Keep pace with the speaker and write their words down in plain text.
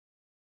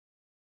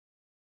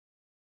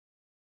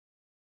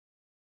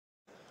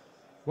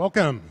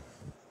Welcome.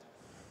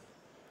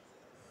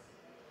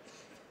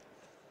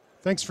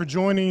 Thanks for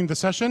joining the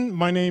session.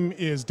 My name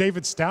is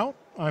David Stout.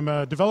 I'm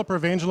a developer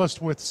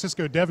evangelist with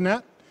Cisco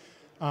DevNet.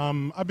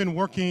 I've been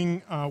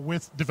working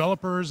with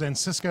developers and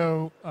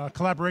Cisco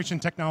collaboration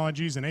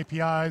technologies and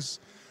APIs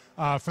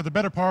for the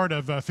better part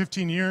of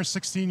 15 years,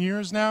 16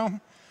 years now,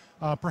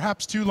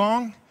 perhaps too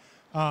long.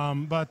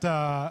 But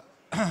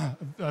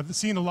I've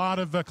seen a lot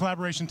of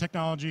collaboration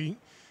technology,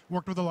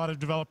 worked with a lot of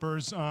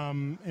developers,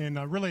 and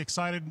really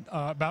excited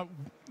about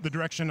the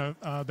direction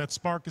that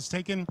Spark has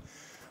taken.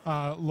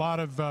 A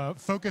lot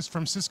of focus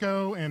from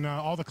Cisco, and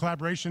all the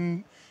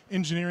collaboration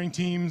engineering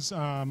teams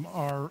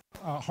are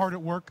hard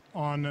at work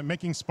on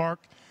making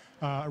Spark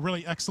a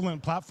really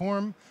excellent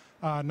platform,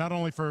 not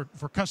only for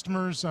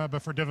customers,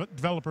 but for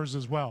developers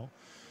as well.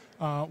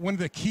 One of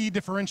the key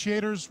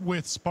differentiators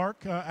with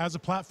Spark as a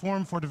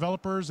platform for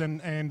developers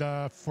and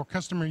for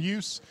customer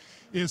use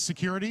is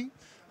security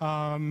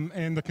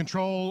and the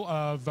control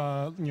of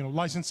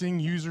licensing,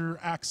 user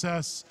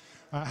access,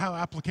 how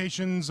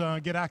applications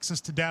get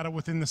access to data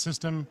within the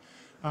system,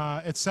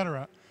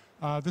 etc.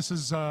 This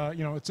is,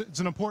 it's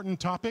an important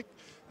topic.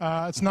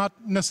 It's not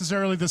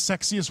necessarily the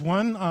sexiest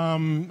one.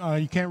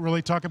 You can't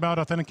really talk about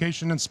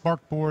authentication and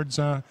Spark boards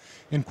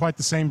in quite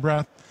the same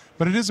breath,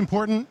 but it is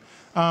important.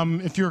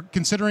 If you're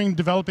considering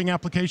developing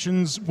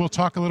applications, we'll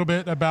talk a little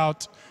bit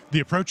about the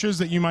approaches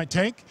that you might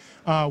take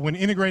when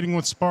integrating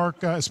with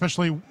Spark,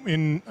 especially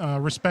in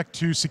respect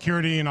to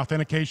security and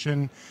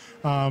authentication,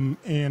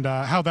 and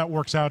how that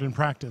works out in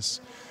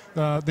practice.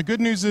 The good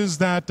news is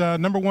that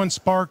number one,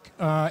 Spark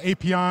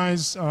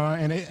APIs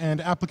and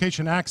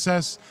application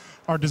access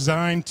are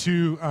designed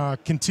to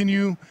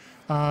continue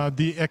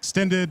the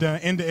extended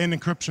end-to-end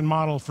encryption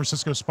model for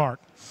Cisco Spark.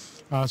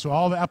 So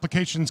all the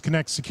applications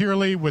connect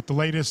securely with the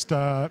latest,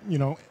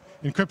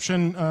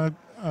 encryption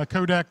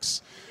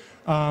codecs.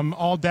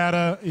 All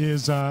data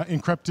is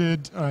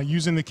encrypted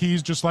using the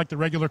keys, just like the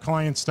regular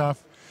client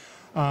stuff.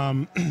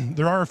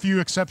 There are a few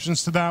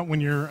exceptions to that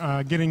when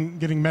you're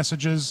getting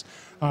messages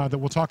that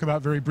we'll talk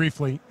about very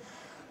briefly.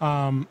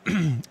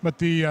 But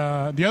the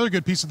other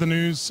good piece of the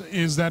news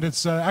is that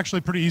it's actually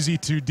pretty easy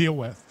to deal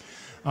with.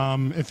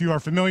 If you are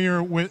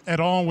familiar at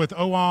all with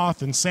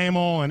Oauth and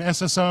SAML and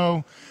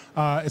SSO,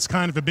 it's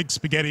kind of a big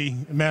spaghetti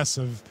mess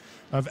of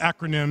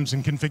acronyms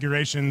and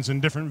configurations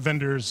and different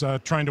vendors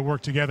trying to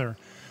work together.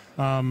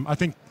 I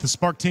think the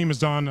Spark team has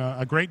done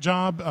a great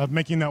job of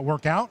making that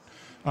work out,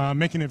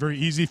 making it very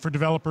easy for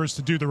developers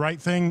to do the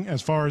right thing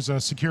as far as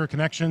secure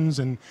connections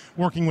and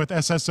working with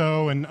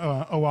SSO and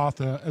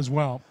Oauth as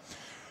well.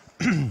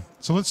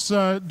 So let's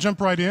jump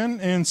right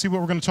in and see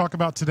what we're going to talk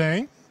about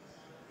today.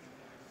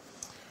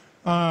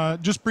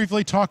 Just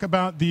briefly talk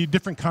about the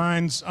different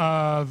kinds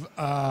of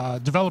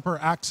developer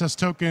access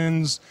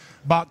tokens,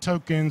 bot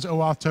tokens,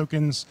 OAuth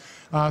tokens.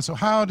 So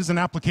how does an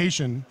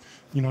application,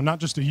 not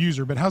just a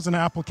user, but how does an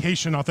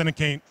application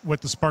authenticate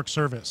with the Spark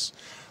service?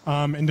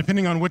 And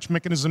depending on which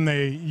mechanism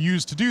they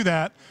use to do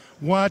that,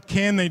 what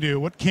can they do?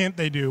 What can't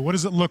they do? What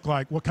does it look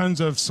like? What kinds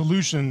of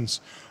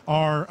solutions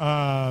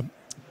are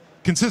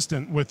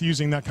consistent with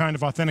using that kind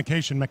of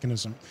authentication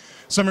mechanism?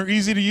 Some are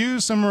easy to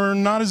use, some are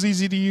not as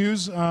easy to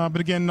use, but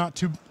again, not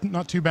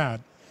too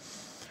bad.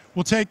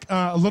 We'll take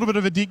a little bit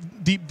of a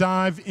deep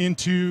dive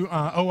into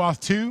OAuth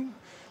 2,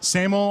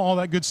 SAML, all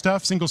that good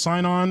stuff, single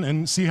sign-on,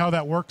 and see how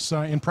that works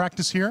in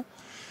practice here.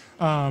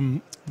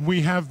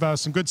 We have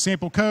some good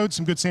sample code,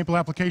 some good sample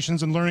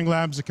applications and learning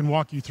labs that can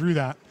walk you through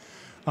that.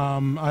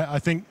 I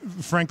think,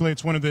 frankly,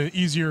 it's one of the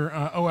easier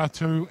OAuth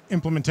 2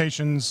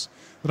 implementations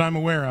that I'm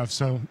aware of.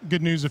 So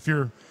good news if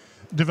you're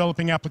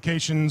developing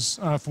applications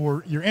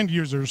for your end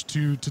users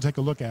to take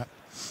a look at.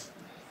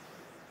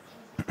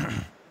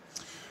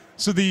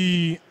 So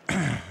the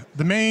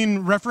main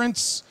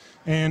reference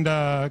and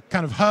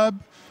kind of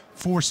hub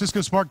for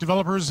Cisco Spark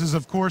developers is,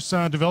 of course,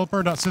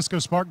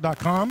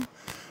 developer.ciscospark.com.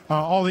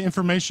 All the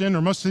information,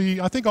 or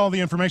mostly, I think all the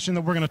information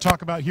that we're going to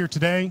talk about here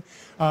today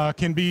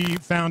can be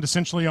found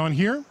essentially on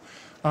here.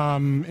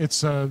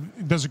 It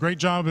does a great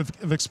job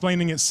of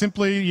explaining it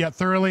simply yet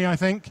thoroughly, I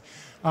think. It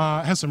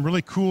has some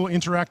really cool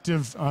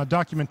interactive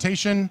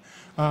documentation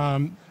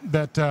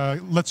that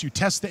lets you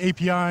test the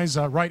APIs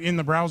right in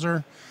the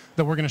browser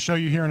that we're going to show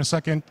you here in a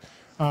second.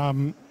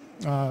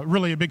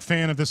 Really a big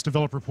fan of this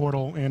developer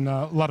portal, and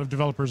a lot of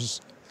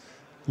developers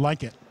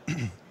like it.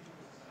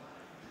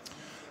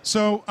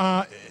 So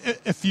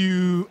if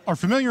you are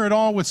familiar at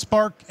all with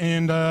Spark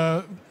and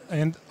are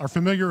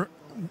familiar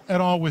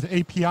at all with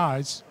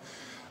APIs,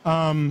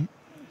 the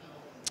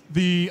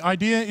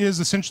idea is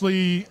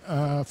essentially,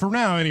 for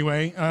now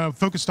anyway,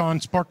 focused on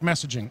Spark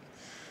messaging,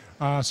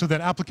 so that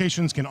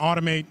applications can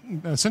automate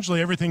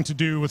essentially everything to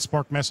do with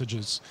Spark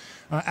messages.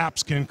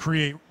 Apps can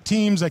create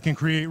teams, they can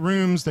create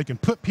rooms, they can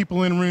put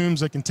people in rooms,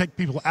 they can take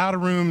people out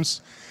of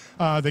rooms,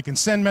 they can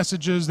send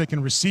messages, they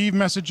can receive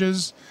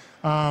messages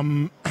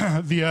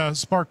via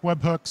Spark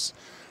webhooks.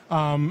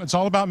 It's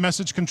all about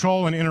message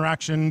control and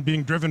interaction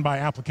being driven by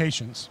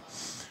applications.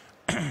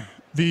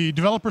 The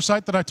developer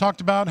site that I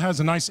talked about has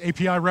a nice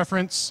API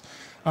reference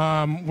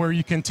where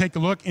you can take a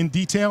look in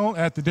detail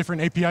at the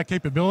different API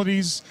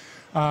capabilities.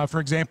 For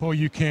example,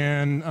 you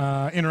can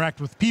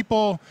interact with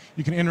people.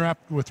 You can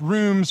interact with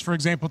rooms, for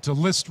example, to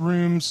list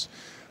rooms,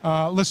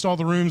 list all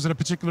the rooms that a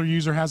particular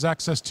user has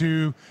access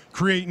to,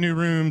 create new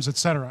rooms,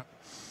 etc.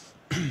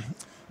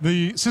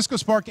 The Cisco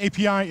Spark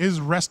API is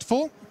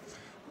RESTful,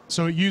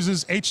 so it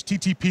uses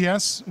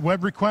HTTPS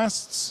web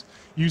requests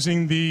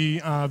using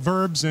the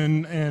verbs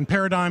and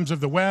paradigms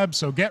of the web,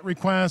 so GET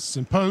requests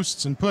and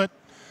posts and put.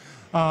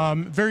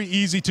 Very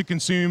easy to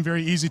consume,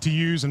 very easy to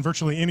use in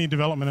virtually any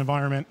development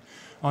environment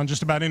on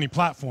just about any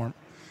platform.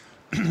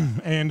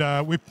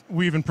 And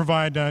we even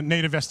provide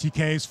native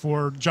SDKs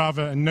for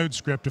Java and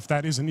NodeScript if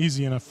that isn't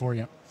easy enough for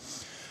you.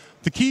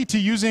 The key to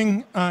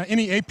using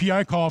any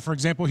API call, for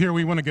example, here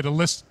we want to get a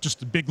list,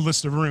 just a big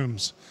list of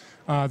rooms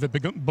that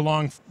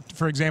belong,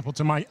 for example,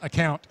 to my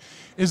account,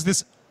 is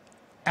this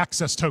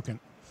access token,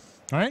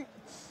 all right?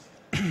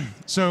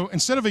 So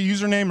instead of a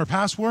username or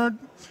password,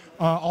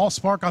 all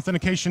Spark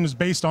authentication is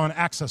based on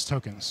access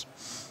tokens.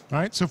 All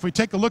right, so if we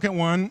take a look at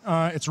one,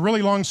 it's a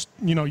really long,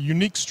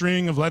 unique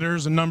string of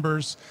letters and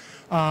numbers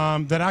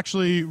that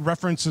actually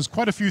references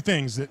quite a few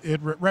things. It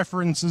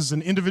references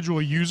an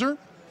individual user,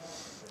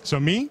 so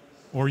me,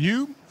 or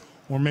you,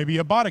 or maybe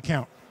a bot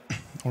account,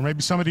 or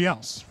maybe somebody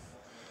else,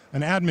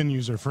 an admin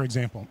user, for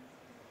example.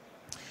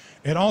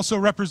 It also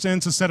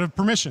represents a set of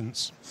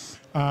permissions.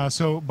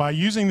 So by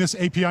using this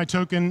API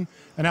token,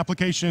 an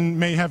application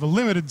may have a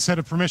limited set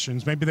of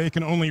permissions. Maybe they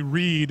can only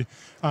read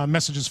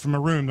messages from a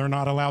room. They're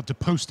not allowed to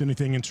post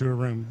anything into a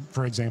room,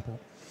 for example.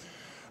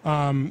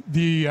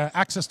 The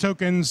access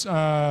tokens,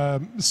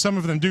 some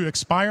of them do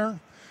expire.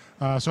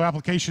 So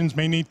applications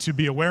may need to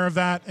be aware of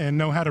that and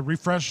know how to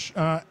refresh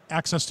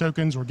access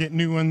tokens or get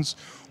new ones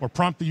or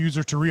prompt the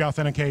user to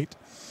re-authenticate.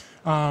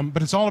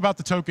 But it's all about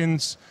the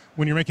tokens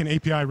when you're making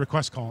API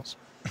request calls.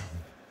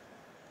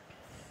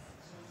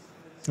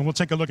 And we'll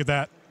take a look at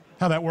that,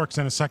 how that works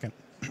in a second.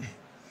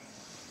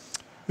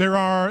 There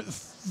are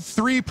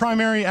three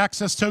primary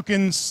access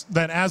tokens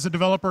that as a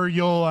developer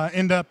you'll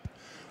end up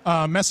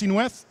messing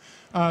with.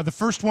 The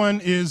first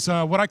one is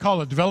what I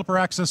call a developer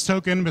access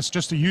token, but it's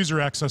just a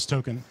user access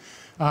token.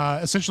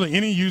 Essentially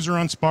any user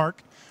on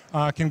Spark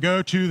can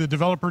go to the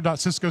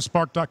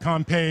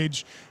developer.ciscospark.com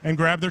page and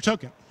grab their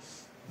token.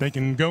 They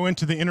can go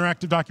into the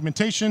interactive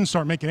documentation,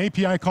 start making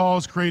API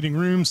calls, creating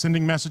rooms,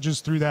 sending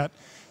messages through that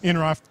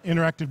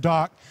interactive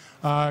doc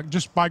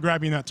just by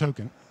grabbing that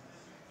token.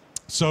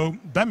 So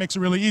that makes it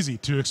really easy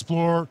to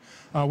explore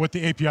what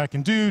the API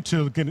can do,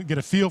 to get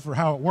a feel for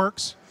how it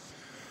works.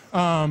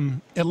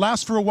 It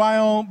lasts for a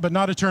while, but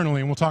not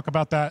eternally, and we'll talk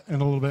about that in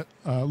a little bit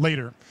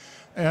later.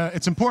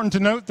 It's important to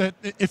note that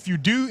if you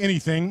do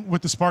anything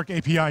with the Spark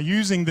API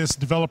using this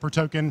developer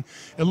token,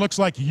 it looks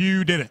like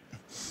you did it.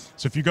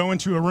 So if you go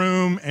into a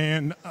room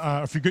and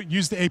if you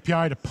use the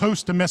API to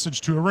post a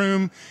message to a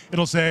room,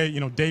 it'll say,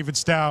 David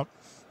Stout,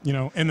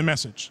 in the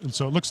message. And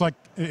so it looks like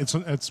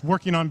it's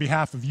working on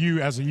behalf of you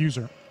as a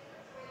user.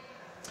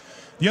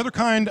 The other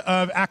kind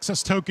of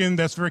access token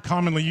that's very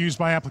commonly used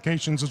by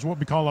applications is what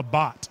we call a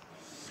bot.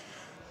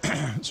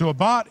 So a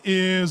bot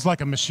is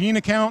like a machine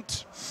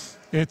account.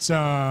 It's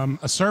a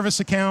service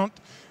account.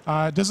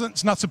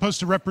 It's not supposed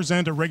to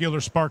represent a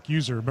regular Spark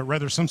user, but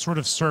rather some sort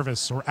of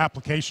service or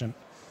application.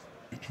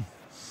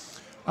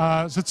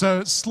 So it's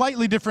a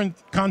slightly different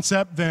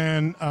concept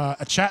than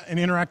an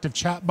interactive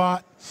chat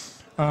bot,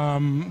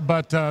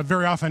 but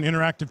very often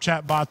interactive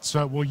chat bots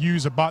will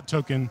use a bot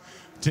token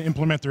to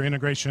implement their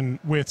integration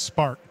with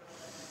Spark.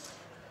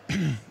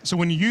 So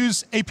when you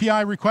use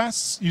API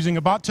requests using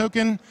a bot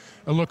token,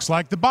 it looks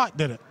like the bot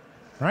did it,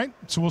 right?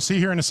 So we'll see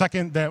here in a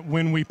second that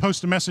when we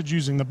post a message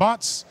using the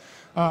bot's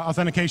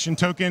authentication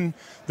token,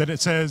 that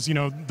it says,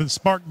 the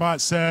Spark bot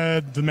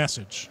said the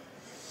message.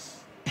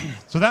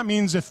 So that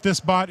means if this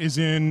bot is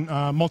in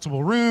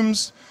multiple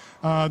rooms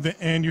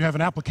and you have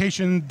an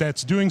application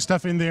that's doing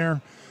stuff in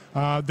there,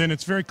 then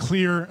it's very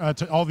clear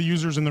to all the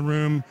users in the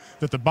room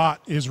that the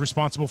bot is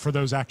responsible for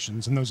those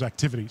actions and those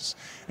activities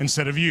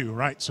instead of you,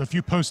 right? So if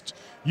you post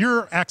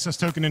your access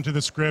token into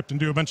the script and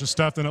do a bunch of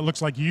stuff, then it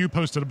looks like you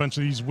posted a bunch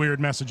of these weird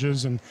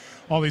messages and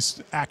all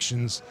these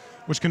actions,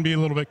 which can be a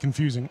little bit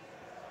confusing.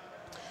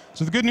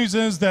 So the good news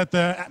is that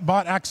the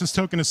bot access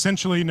token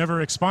essentially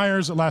never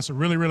expires. It lasts a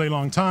really, really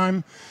long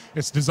time.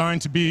 It's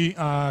designed to be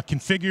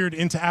configured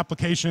into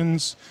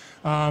applications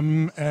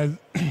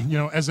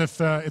as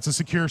if it's a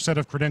secure set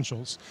of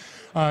credentials.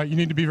 You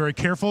need to be very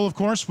careful, of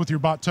course, with your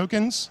bot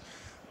tokens.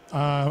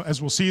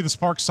 As we'll see, the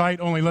Spark site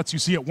only lets you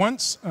see it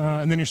once,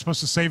 and then you're supposed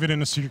to save it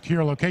in a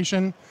secure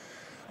location.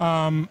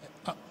 Bot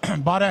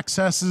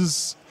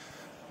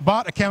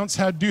accounts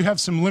do have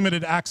some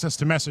limited access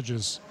to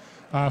messages.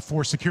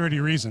 For security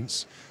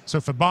reasons. So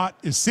if a bot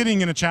is sitting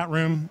in a chat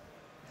room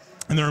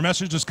and there are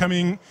messages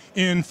coming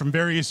in from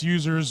various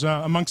users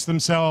amongst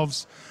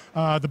themselves,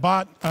 the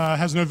bot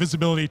has no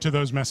visibility to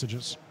those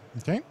messages.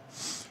 Okay?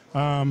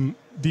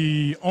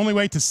 The only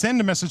way to send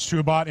a message to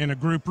a bot in a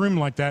group room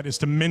like that is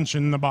to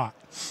mention the bot.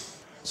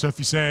 So if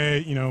you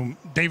say,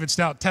 David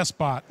Stout test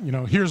bot,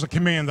 here's a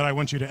command that I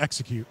want you to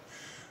execute.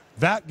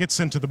 That gets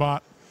sent to the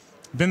bot.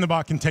 Then the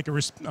bot can take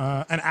an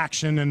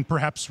action and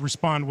perhaps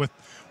respond with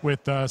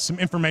some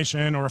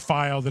information or a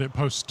file that it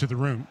posts to the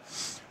room.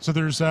 So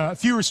there's a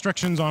few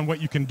restrictions on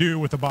what you can do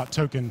with a bot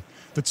token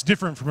that's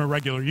different from a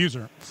regular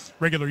user.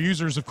 Regular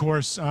users, of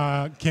course,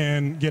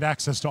 can get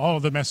access to all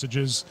of the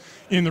messages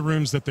in the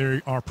rooms that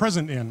they are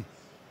present in.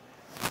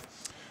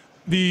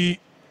 The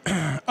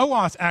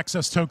OAuth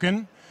access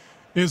token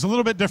is a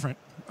little bit different.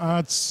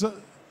 It's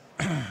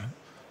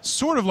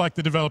sort of like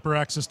the developer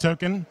access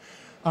token,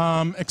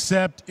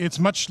 except it's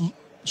much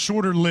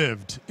shorter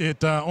lived.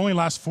 It only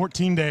lasts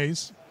 14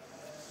 days,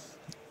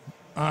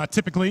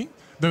 typically,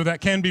 though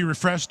that can be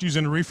refreshed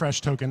using a refresh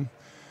token.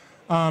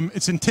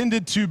 It's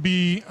intended to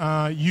be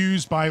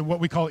used by what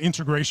we call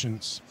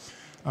integrations.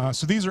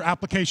 So these are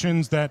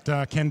applications that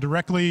can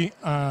directly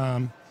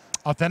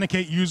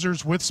authenticate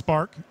users with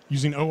Spark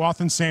using OAuth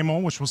and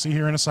SAML, which we'll see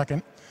here in a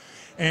second,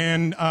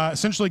 and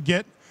essentially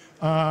get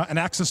an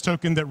access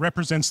token that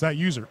represents that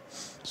user.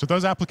 So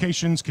those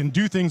applications can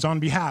do things on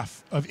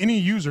behalf of any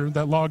user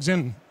that logs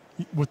in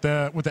with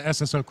the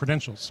SSO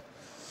credentials.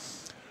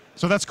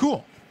 So that's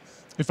cool.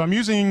 If I'm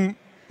using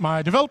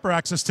my developer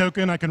access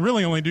token, I can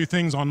really only do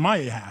things on my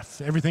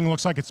behalf. Everything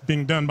looks like it's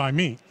being done by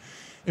me.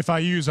 If I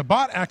use a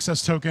bot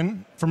access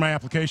token for my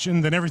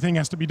application, then everything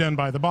has to be done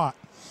by the bot.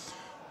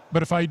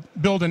 But if I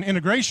build an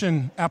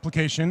integration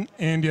application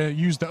and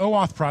use the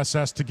OAuth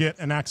process to get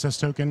an access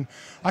token,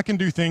 I can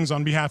do things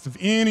on behalf of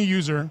any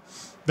user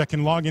that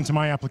can log into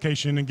my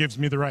application and gives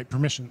me the right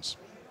permissions.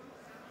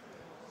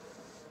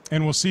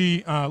 And we'll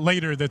see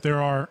later that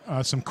there are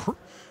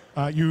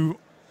you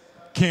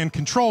can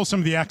control some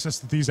of the access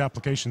that these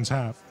applications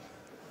have.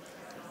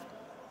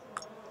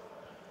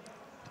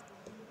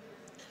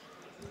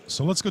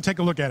 So let's go take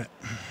a look at it.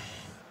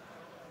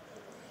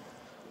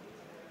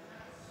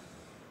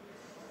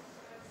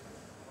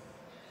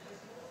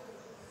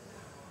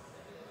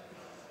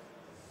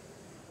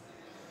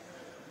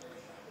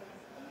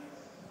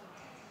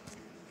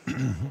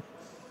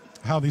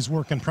 How these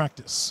work in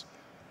practice.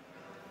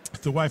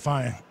 The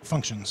Wi-Fi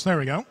functions. There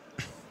we go.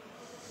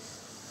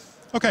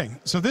 Okay,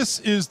 so this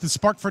is the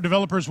Spark for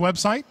Developers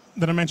website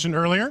that I mentioned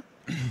earlier.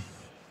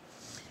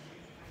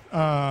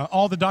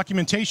 All the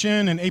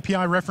documentation and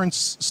API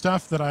reference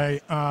stuff that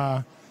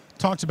I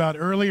talked about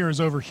earlier is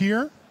over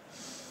here.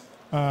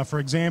 For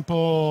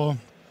example,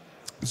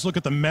 let's look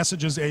at the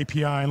messages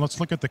API and let's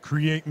look at the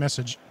create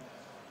message.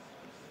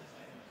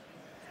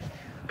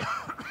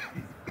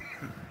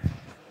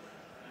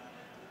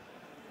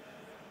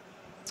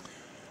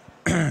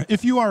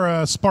 If you are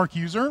a Spark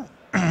user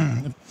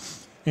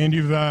and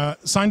you've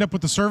signed up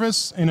with the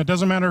service, and it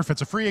doesn't matter if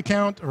it's a free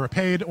account or a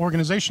paid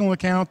organizational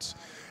account,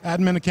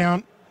 admin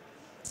account,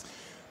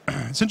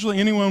 essentially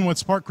anyone with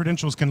Spark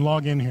credentials can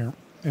log in here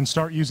and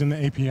start using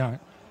the API.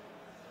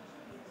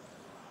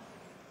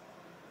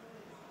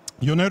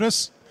 You'll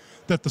notice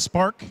that the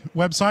Spark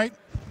website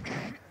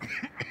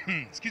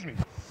excuse me,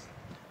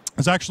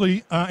 is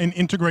actually an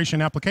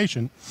integration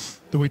application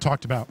that we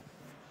talked about.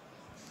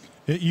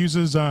 It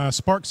uses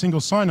Spark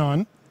single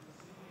sign-on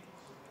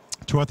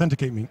to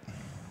authenticate me.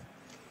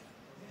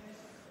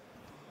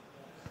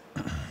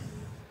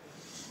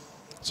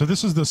 So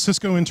this is the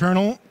Cisco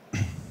internal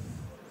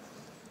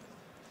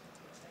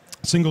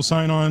single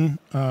sign-on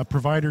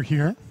provider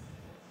here.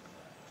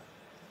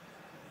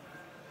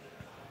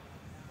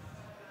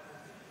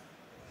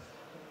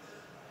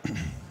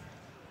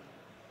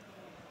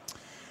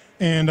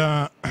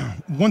 And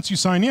once you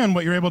sign in,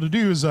 what you're able to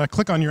do is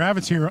click on your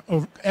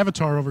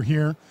avatar over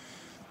here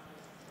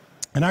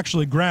and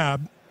actually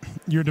grab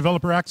your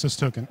developer access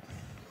token.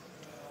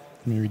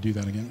 Let me redo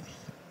that again.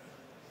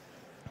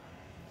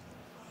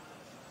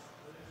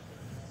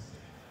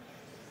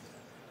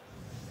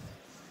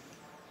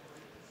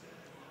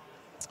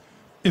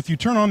 If you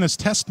turn on this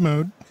test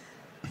mode,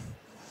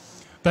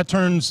 that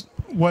turns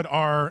what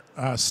are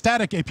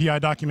static API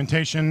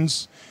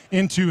documentations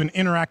into an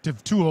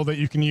interactive tool that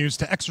you can use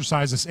to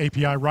exercise this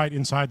API right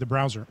inside the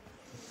browser.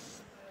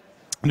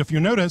 And if you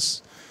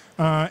notice,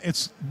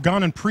 it's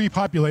gone and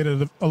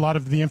pre-populated a lot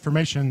of the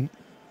information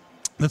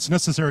that's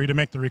necessary to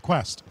make the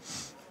request,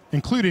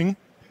 including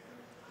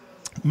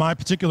my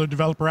particular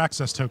developer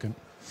access token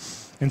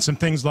and some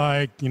things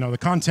like, the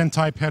content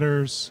type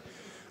headers,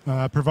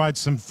 provides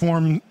some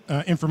form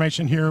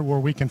information here where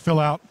we can fill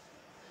out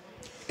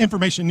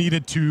information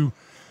needed to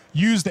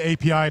use the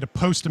API to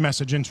post a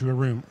message into a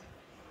room.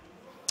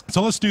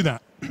 So let's do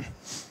that.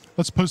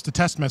 Let's post a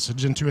test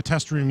message into a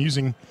test room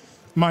using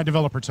my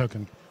developer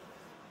token.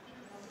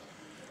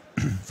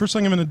 First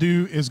thing I'm going to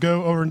do is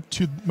go over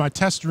to my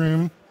test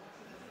room,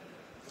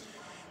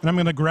 and I'm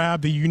going to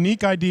grab the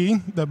unique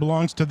ID that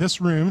belongs to this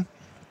room.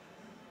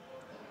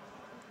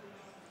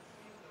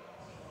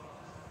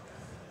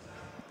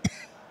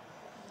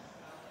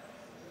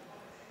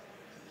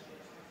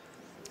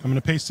 I'm going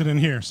to paste it in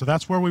here. So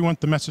that's where we want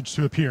the message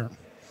to appear.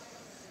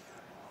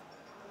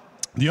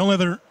 The only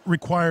other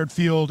required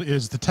field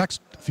is the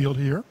text field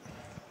here.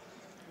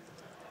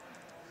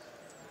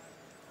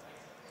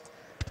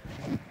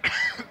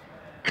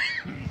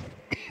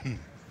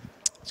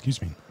 Excuse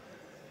me.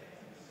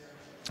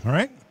 All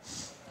right.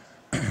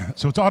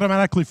 So it's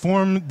automatically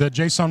formed the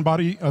JSON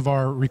body of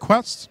our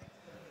requests.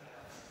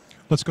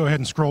 Let's go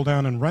ahead and scroll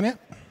down and run it.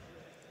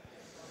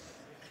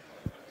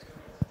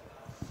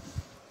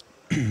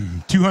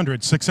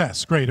 200,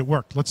 success. Great, it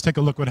worked. Let's take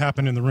a look what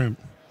happened in the room.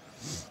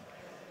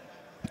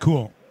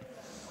 Cool.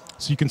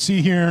 So you can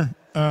see here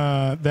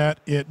that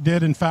it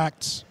did, in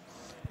fact,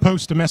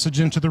 post a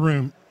message into the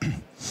room.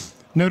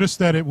 Notice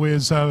that it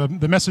was,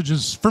 the message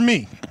is for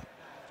me,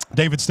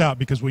 David Stout,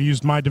 because we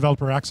used my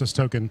developer access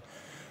token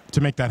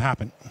to make that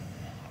happen.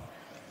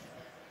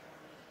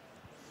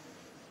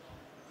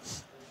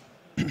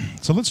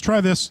 So let's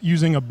try this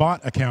using a bot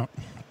account.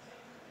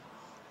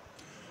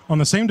 On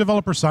the same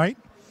developer site,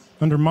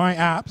 under My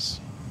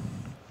Apps,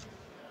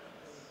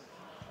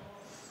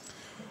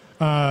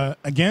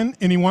 again,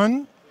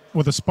 anyone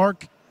with a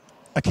Spark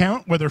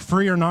account, whether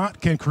free or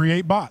not, can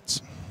create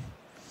bots.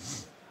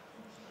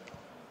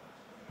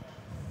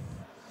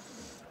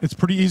 It's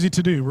pretty easy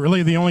to do.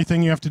 Really, the only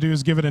thing you have to do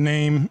is give it a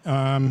name,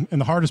 and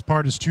the hardest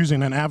part is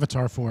choosing an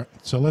avatar for it.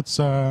 So let's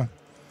call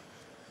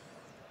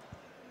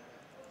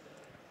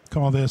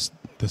this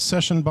the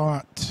session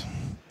bot.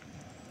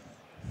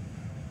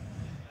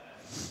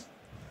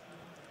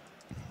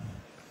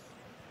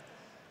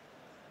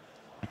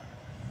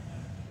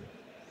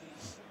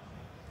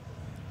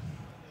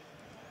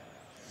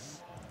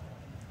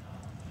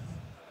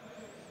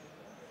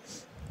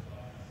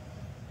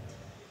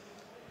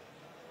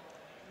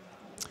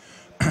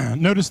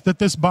 Notice that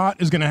this bot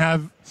is going to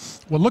have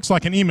what looks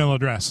like an email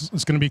address.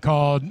 It's going to be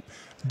called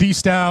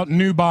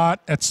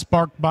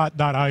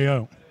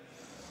dstoutnewbot@sparkbot.io.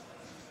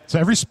 So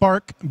every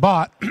Spark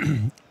bot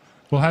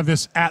will have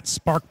this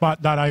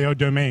 @sparkbot.io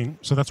domain.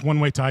 So that's one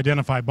way to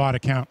identify bot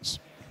accounts.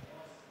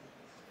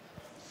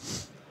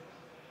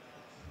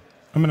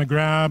 I'm going to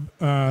grab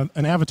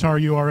an avatar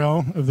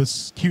URL of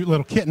this cute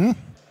little kitten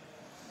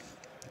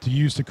to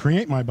use to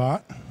create my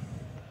bot.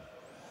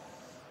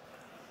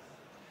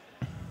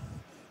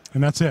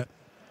 And that's it.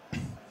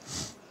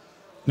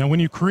 Now, when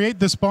you create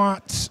this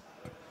bot,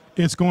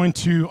 it's going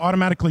to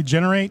automatically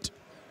generate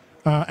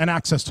an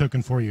access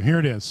token for you. Here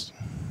it is.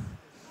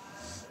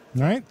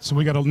 All right, so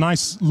we got a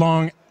nice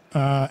long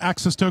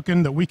access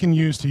token that we can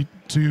use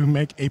to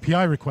make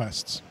API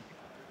requests.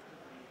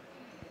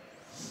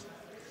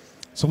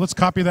 So let's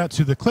copy that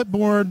to the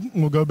clipboard.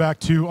 We'll go back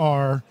to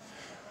our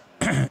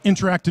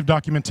interactive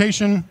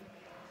documentation.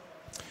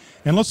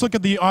 And let's look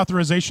at the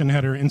authorization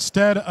header.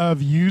 Instead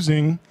of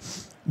using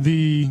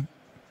the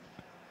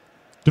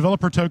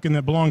developer token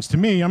that belongs to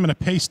me, I'm going to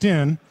paste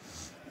in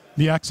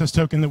the access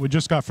token that we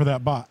just got for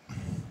that bot.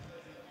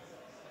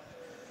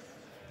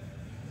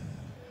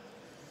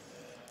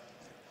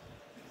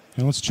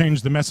 And let's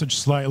change the message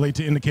slightly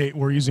to indicate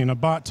we're using a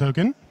bot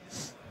token.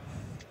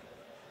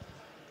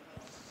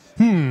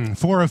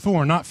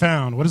 404, not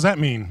found. What does that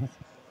mean?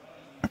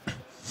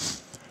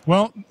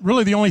 Well,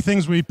 really the only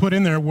things we put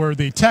in there were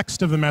the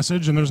text of the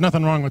message, and there's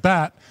nothing wrong with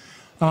that,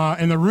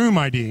 and the room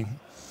ID.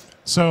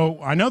 So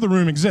I know the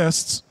room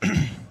exists.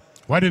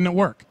 Why didn't it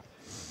work?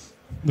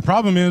 The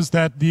problem is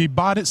that the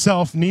bot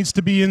itself needs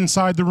to be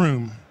inside the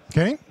room.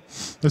 Okay?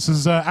 This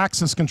is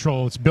access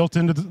control. It's built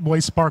into the way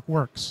Spark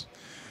works.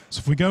 So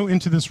if we go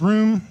into this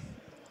room,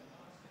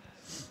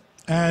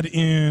 add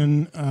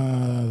in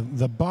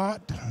the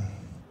bot.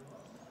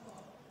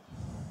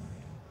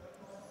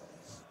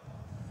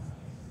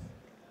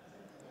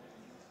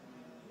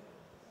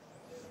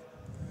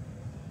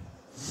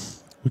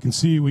 We can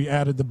see we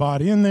added the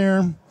bot in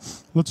there.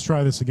 Let's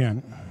try this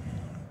again.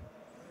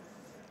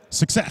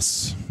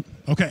 Success.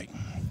 Okay.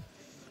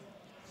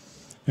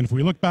 And if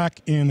we look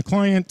back in the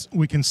client,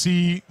 we can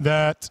see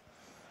that,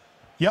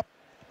 yep,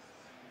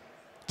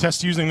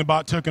 test using the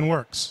bot token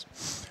works.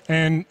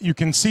 And you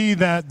can see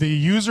that the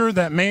user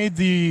that made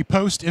the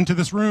post into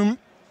this room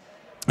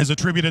is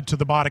attributed to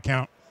the bot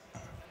account.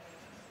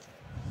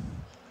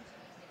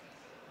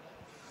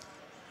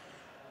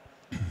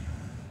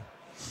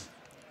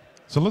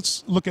 So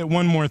let's look at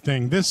one more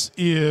thing. This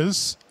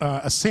is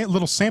a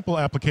little sample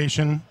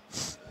application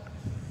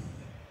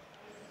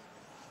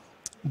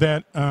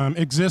that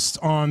exists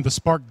on the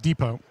Spark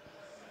Depot.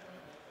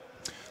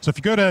 So if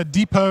you go to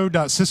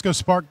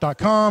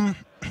depot.ciscospark.com,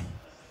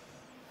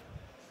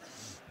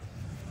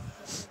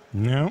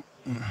 no,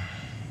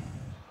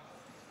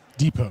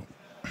 Depot.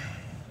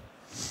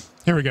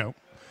 Here we go.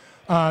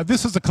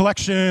 This is a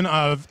collection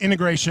of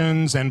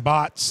integrations and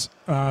bots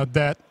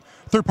that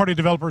third-party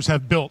developers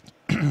have built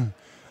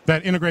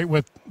that integrate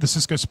with the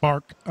Cisco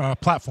Spark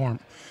platform.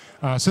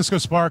 Cisco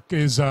Spark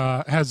has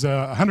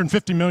a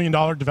 $150 million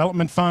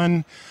development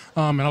fund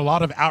and a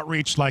lot of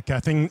outreach, like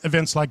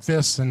events like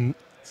this and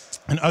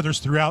others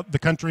throughout the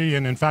country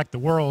and, in fact, the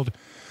world,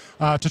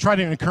 to try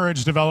to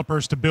encourage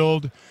developers to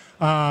build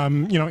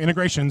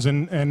integrations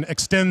and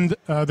extend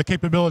the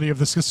capability of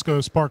the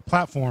Cisco Spark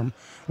platform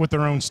with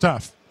their own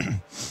stuff.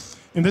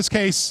 In this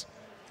case,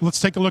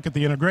 let's take a look at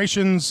the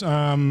integrations.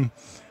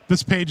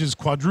 This page is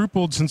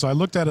quadrupled since I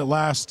looked at it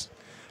last.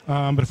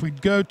 But if we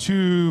go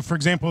to, for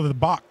example, the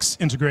box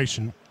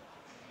integration,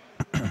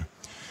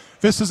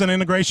 This is an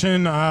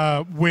integration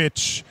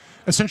which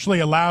essentially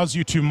allows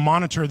you to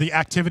monitor the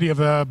activity of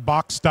a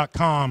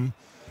box.com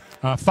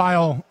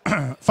file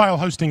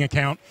hosting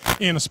account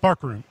in a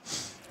Spark room,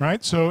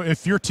 right? So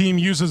if your team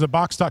uses a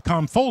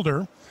box.com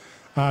folder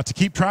to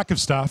keep track of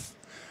stuff,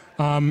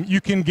 you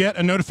can get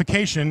a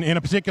notification in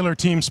a particular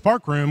team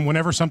Spark room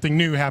whenever something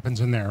new happens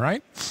in there,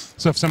 right?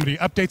 So if somebody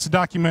updates a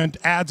document,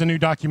 adds a new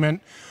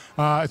document,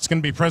 it's going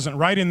to be present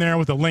right in there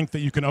with a link that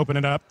you can open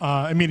it up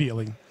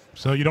immediately.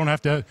 So you don't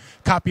have to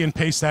copy and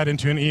paste that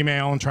into an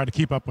email and try to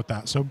keep up with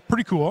that. So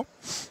pretty cool.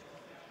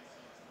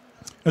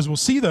 As we'll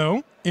see,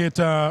 though, it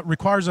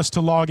requires us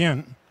to log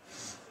in.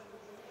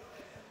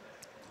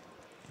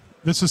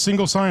 This is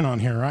single sign-on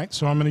here, right?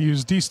 So I'm going to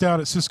use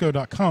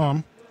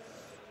dstout@cisco.com.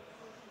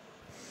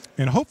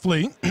 And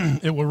hopefully,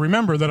 it will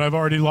remember that I've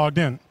already logged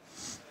in.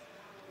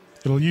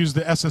 It'll use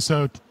the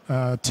SSO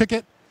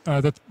ticket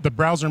that the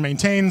browser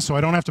maintains, so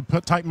I don't have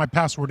to type my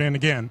password in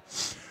again.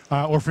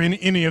 Or for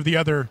any of the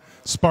other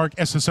Spark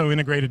SSO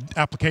integrated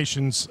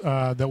applications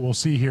that we'll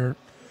see here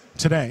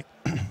today.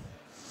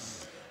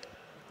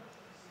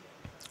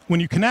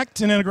 When you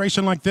connect an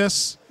integration like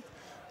this,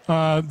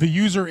 the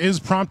user is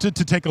prompted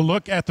to take a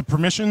look at the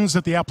permissions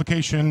that the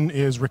application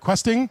is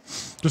requesting,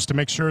 just to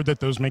make sure that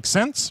those make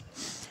sense.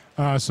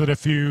 So that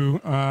if you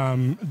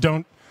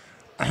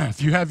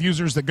if you have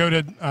users that go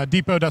to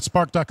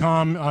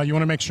depot.spark.com, you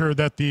want to make sure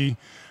that the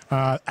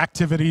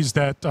activities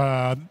that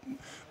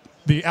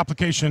the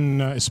application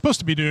is supposed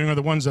to be doing are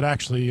the ones that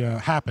actually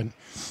happen.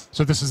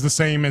 So this is the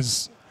same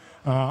as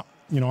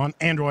on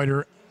Android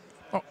or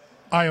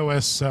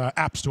iOS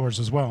app stores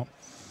as well.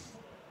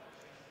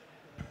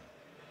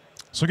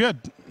 So good.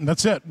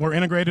 That's it. We're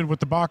integrated with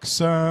the box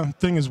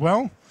thing as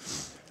well.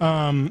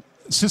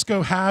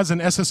 Cisco has an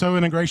SSO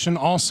integration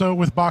also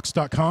with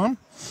box.com.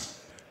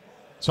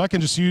 So I can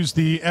just use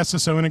the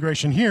SSO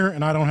integration here,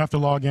 and I don't have to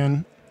log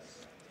in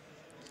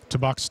to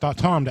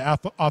box.com to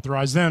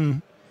authorize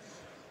them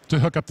to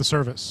hook up the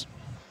service.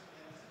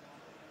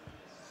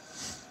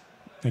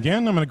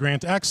 Again, I'm going to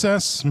grant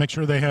access, make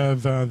sure they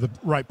have the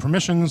right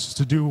permissions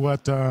to do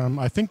what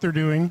I think they're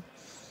doing.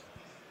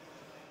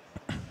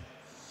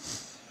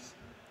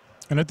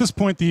 And at this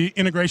point, the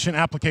integration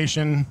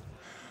application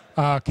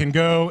can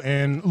go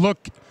and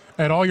look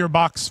at all your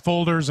box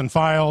folders and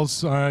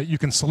files. You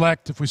can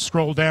select, if we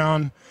scroll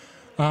down,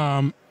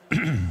 a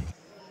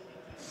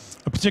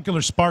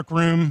particular Spark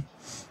room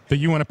that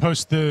you want to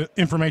post the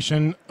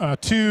information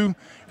to,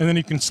 and then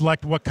you can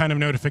select what kind of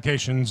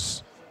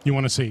notifications you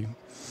want to see.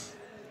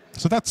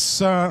 So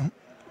that's a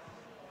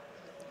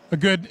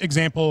good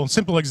example,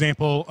 simple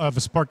example of a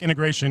Spark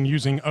integration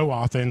using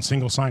OAuth and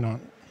single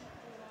sign-on.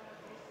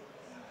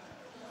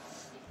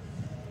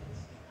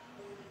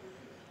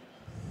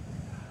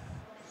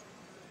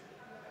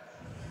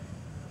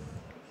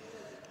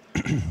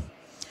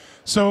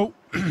 So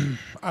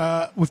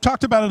we've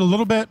talked about it a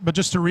little bit, but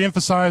just to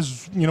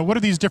reemphasize, what are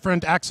these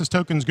different access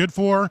tokens good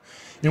for?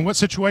 In what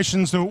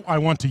situations do I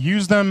want to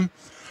use them?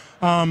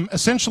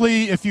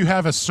 Essentially, if you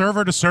have a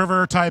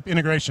server-to-server type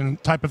integration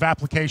type of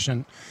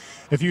application,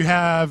 if you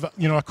have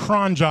a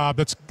cron job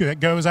that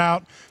goes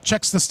out,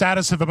 checks the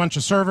status of a bunch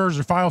of servers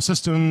or file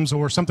systems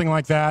or something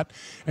like that,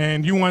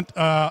 and you want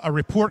a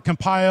report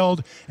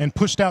compiled and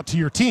pushed out to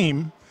your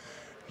team,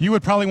 you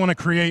would probably want to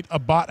create a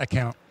bot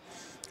account.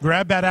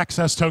 Grab that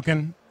access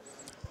token,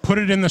 put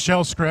it in the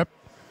shell script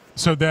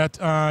so that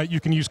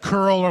you can use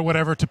curl or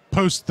whatever to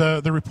post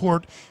the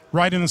report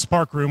right in the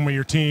Spark room where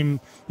your team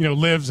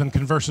lives and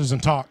converses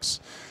and talks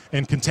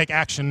and can take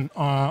action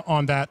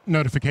on that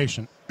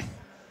notification.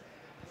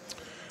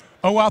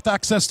 OAuth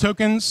access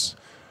tokens,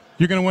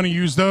 you're going to want to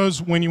use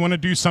those when you want to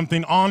do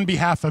something on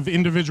behalf of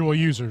individual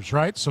users,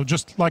 right? So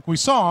just like we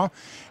saw,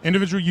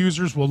 individual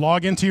users will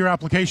log into your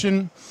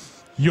application.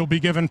 You'll be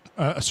given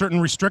a certain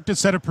restricted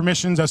set of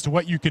permissions as to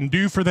what you can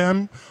do for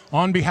them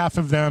on behalf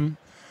of them.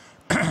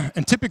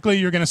 And typically,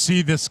 you're going to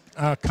see this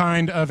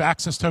kind of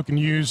access token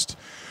used,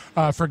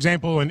 for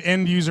example, in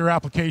end-user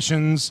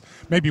applications,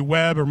 maybe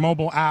web or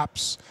mobile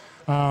apps,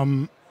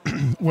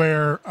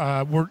 where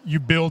you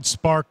build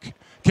Spark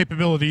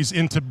capabilities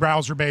into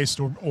browser-based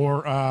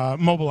or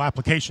mobile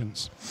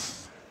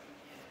applications,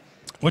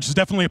 which is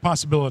definitely a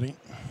possibility.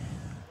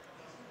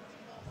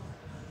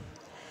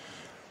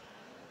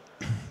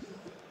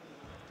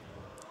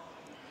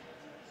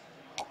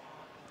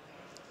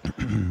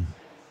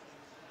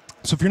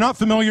 So if you're not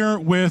familiar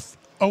with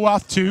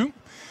OAuth 2,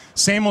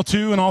 SAML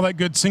 2, and all that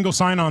good single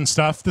sign-on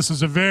stuff, this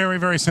is a very,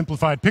 very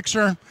simplified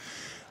picture.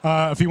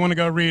 If you want to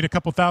go read a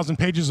couple thousand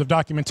pages of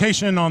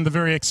documentation on the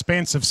very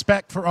expansive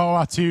spec for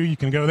Oauth 2, you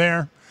can go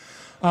there.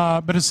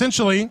 But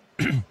essentially,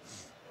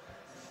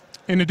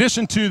 in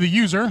addition to the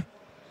user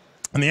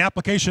and the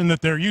application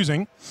that they're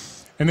using,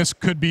 and this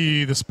could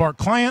be the Spark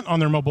client on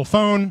their mobile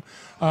phone,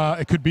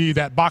 it could be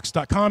that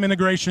box.com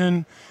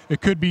integration, it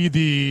could be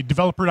the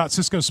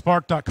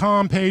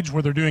developer.ciscospark.com page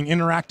where they're doing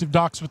interactive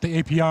docs with the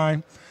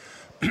API,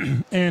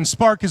 and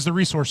Spark is the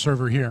resource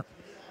server here.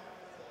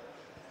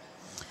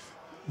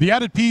 The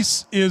added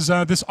piece is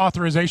this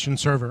authorization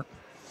server.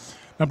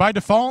 Now, by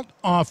default,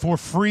 for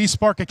free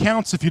Spark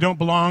accounts, if you don't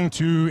belong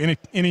to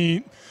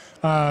any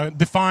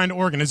defined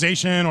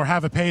organization or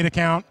have a paid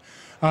account,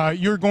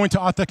 you're going to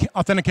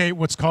authenticate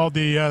what's called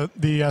the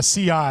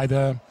CI,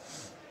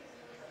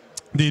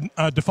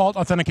 the default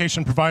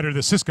authentication provider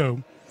that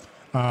Cisco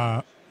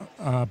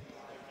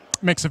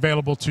makes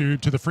available to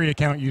the free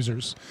account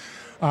users.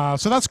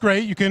 So that's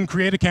great. You can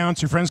create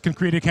accounts. Your friends can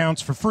create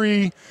accounts for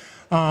free.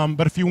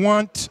 But if you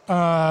want,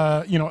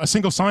 a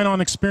single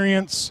sign-on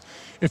experience,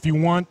 if you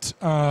want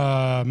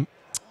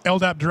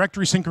LDAP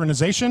directory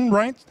synchronization,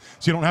 right?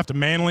 So you don't have to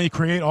manually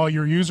create all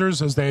your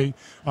users as they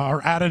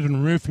are added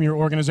and removed from your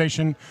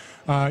organization.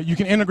 You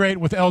can integrate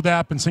with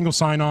LDAP and single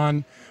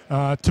sign-on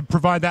to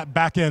provide that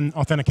back-end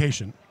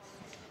authentication.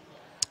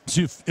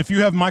 So if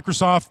you have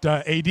Microsoft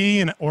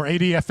AD or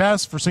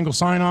ADFS for single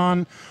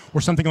sign-on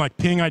or something like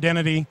ping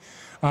identity,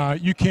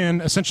 you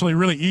can essentially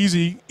really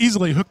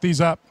easily hook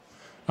these up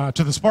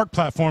to the Spark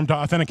platform to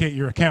authenticate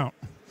your account.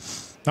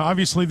 Now,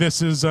 obviously,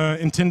 this is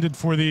intended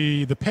for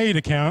the paid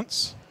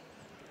accounts.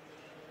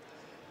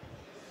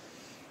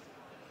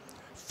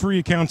 Free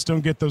accounts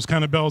don't get those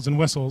kind of bells and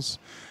whistles.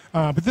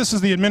 But this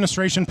is the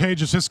administration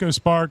page of Cisco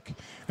Spark,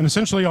 and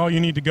essentially all you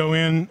need to go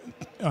in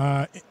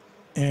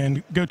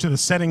and go to the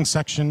settings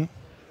section.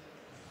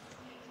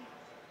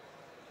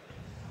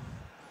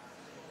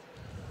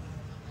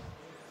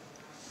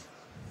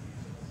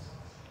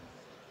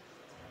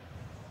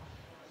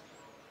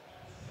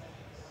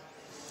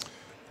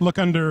 Look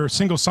under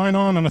single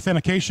sign-on and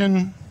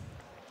authentication.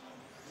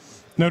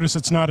 Notice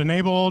it's not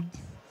enabled.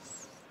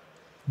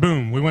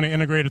 Boom, we want to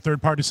integrate a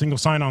third-party single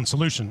sign-on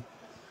solution.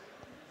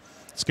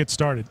 Let's get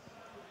started.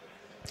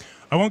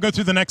 I won't go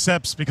through the next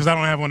steps because I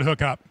don't have one to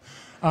hook up.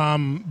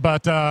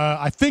 But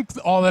I think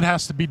all that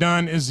has to be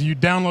done is you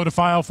download a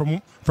file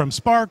from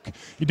Spark,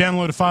 you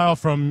download a file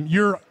from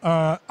your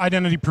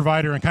identity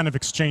provider and kind of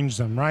exchange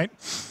them, right?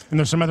 And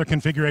there's some other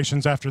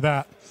configurations after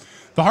that.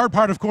 The hard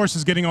part, of course,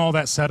 is getting all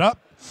that set up.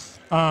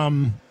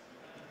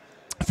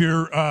 If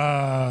you're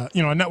a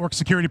network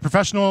security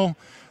professional,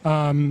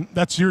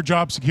 that's your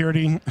job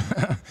security.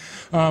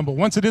 But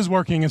once it is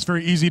working, it's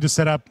very easy to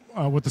set up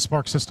with the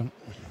Spark system.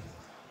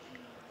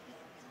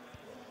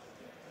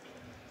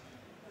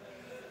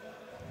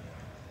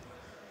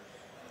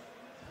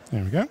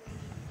 There we go.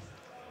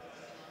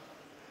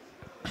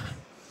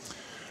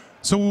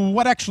 So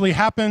what actually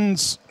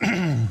happens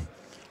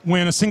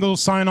when a single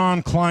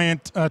sign-on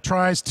client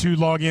tries to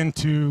log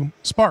into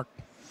Spark?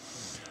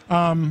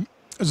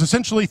 There's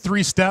essentially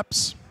 3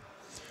 steps.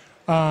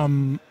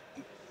 I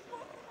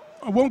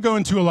won't go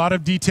into a lot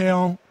of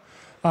detail,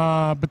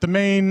 but the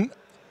main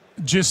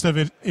gist of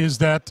it is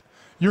that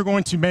you're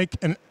going to make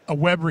a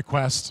web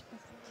request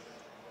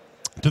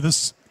to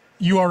this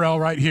URL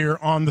right here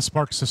on the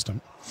Spark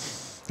system.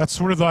 That's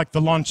sort of like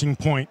the launching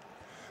point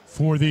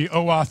for the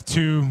Oauth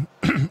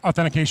 2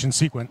 authentication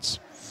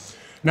sequence.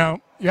 Now,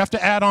 you have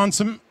to add on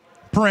some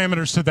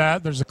parameters to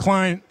that. There's a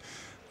client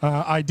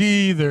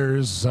ID,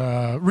 there's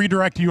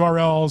redirect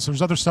URLs,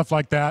 there's other stuff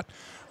like that.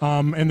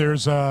 And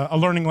there's a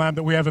learning lab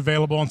that we have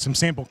available and some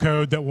sample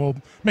code that will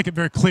make it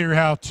very clear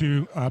how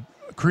to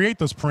create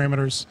those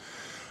parameters.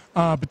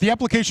 But the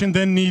application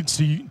then needs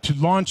to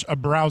launch a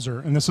browser,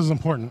 and this is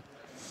important.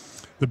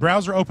 The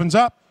browser opens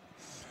up.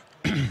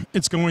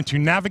 It's going to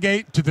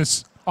navigate to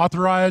this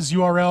authorized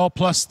URL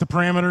plus the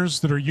parameters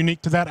that are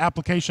unique to that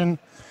application.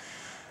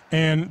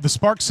 And the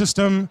Spark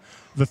system,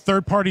 the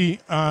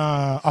third-party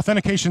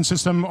authentication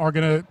system, are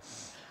going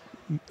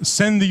to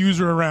send the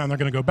user around. They're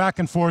going to go back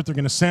and forth. They're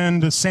going to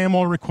send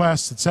SAML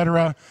requests, et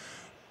cetera,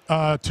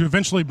 to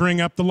eventually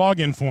bring up the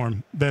login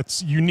form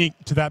that's unique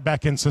to that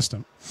back-end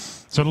system.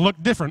 So it'll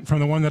look different from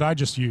the one that I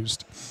just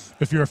used.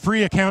 If you're a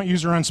free account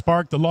user on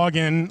Spark, the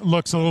login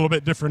looks a little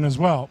bit different as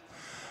well.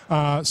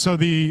 So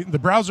the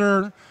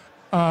browser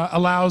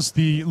allows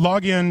the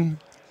login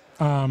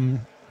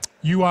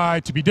UI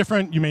to be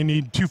different. You may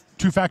need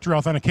two-factor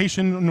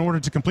authentication in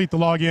order to complete the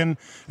login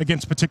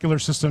against particular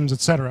systems,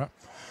 et cetera.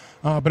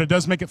 But it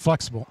does make it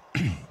flexible.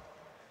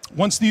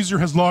 Once the user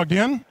has logged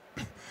in,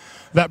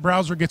 that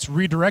browser gets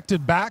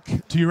redirected back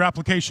to your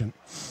application.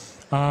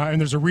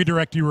 And there's a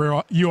redirect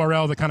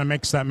URL that kind of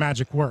makes that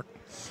magic work.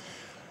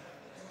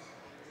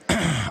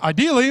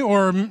 Ideally,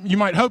 or you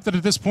might hope that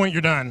at this point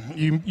you're done.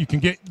 You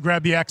can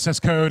grab the access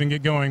code and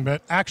get going,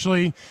 but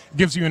actually it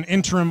gives you an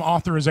interim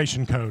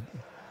authorization code.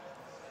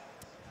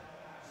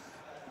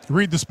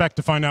 Read the spec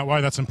to find out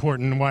why that's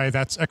important and why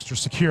that's extra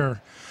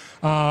secure.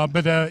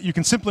 But you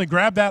can simply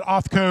grab that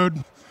auth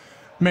code,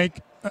 make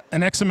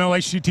an XML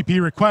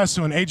HTTP request,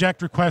 so an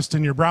AJAX request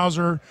in your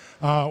browser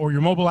or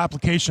your mobile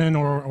application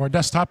or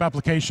desktop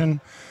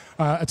application.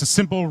 It's a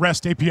simple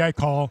REST API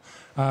call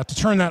to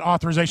turn that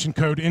authorization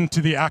code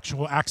into the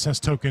actual access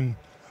token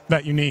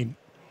that you need.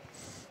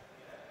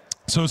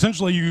 So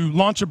essentially, you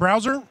launch a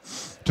browser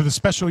to the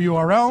special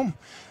URL.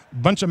 A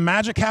bunch of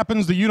magic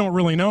happens that you don't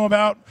really know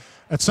about.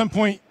 At some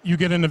point, you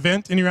get an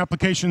event in your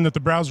application that the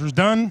browser's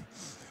done.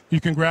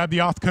 You can grab the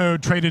auth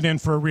code, trade it in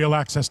for a real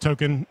access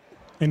token,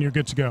 and you're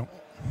good to go.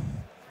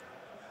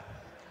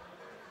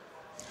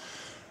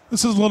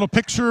 This is a little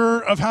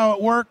picture of how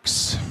it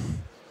works.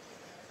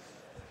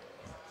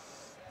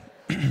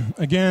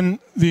 Again,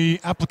 the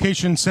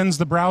application sends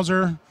the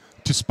browser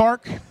to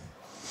Spark.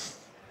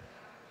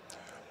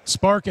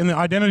 Spark and the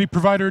identity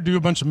provider do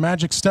a bunch of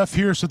magic stuff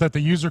here so that the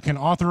user can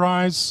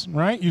authorize,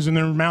 right, using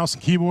their mouse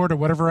and keyboard or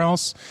whatever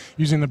else,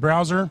 using the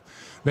browser.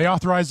 They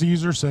authorize the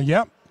user, say,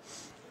 yep,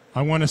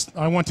 I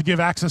want to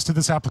give access to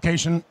this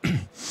application.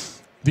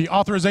 The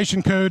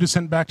authorization code is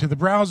sent back to the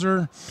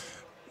browser.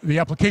 The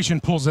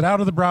application pulls it out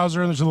of the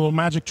browser. There's a little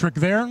magic trick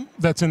there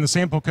that's in the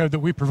sample code that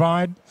we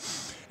provide.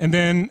 And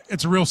then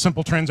it's a real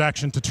simple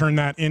transaction to turn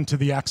that into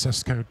the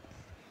access code.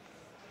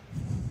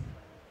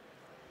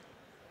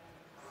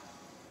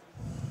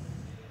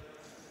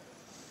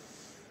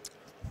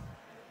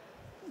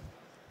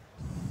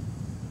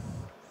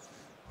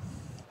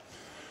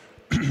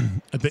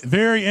 At the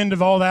very end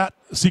of all that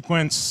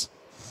sequence,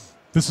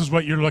 this is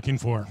what you're looking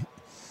for.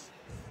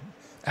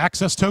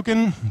 Access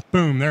token,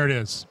 boom, there it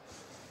is.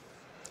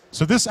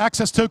 So this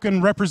access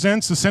token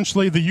represents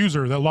essentially the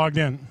user that logged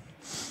in.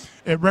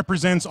 It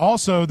represents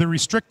also the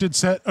restricted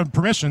set of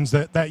permissions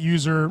that that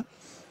user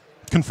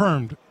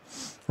confirmed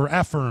or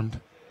affirmed.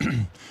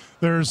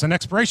 There's an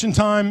expiration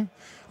time.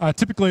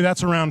 Typically,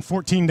 that's around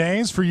 14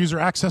 days for user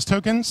access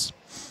tokens.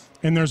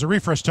 And there's a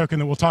refresh token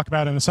that we'll talk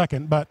about in a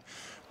second. But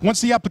once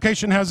the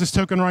application has this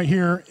token right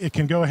here, it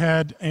can go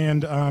ahead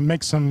and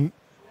make some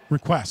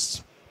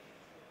requests.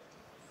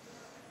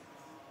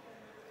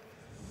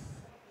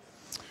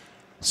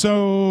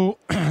 So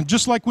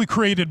just like we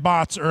created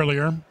bots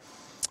earlier,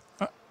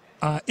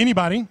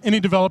 anybody, any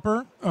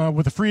developer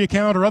with a free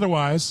account or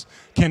otherwise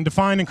can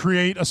define and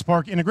create a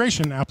Spark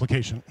integration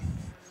application.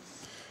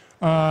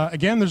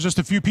 Again, there's just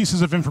a few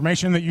pieces of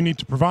information that you need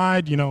to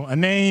provide, you know, a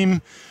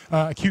name,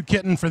 a cute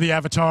kitten for the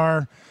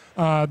avatar.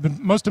 The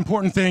most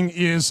important thing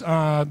is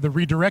the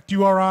redirect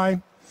URI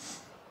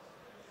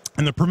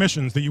and the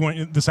permissions that you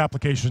want this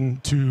application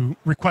to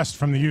request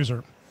from the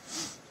user.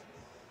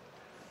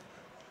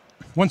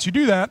 Once you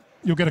do that,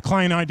 you'll get a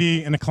client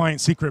ID and a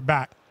client secret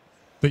back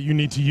that you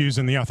need to use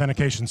in the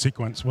authentication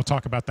sequence. We'll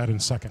talk about that in a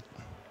second.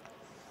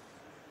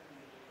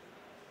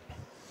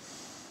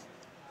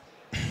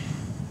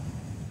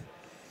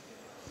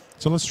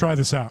 So let's try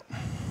this out.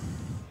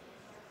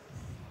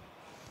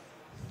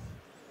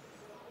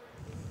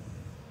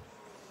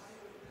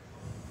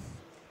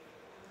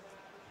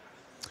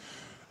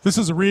 This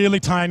is a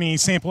really tiny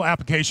sample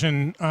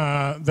application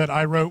that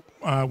I wrote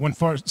when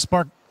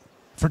Spark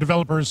for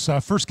Developers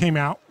first came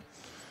out.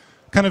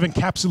 Kind of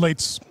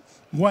encapsulates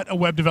what a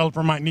web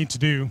developer might need to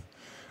do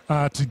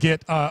to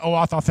get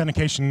OAuth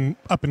authentication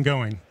up and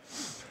going.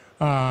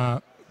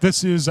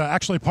 This is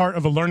actually part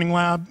of a learning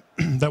lab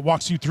that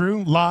walks you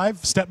through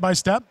live, step by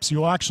step. So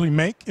you'll actually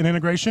make an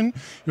integration.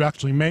 You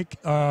actually make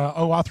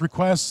OAuth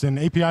requests and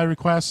API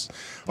requests.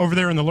 Over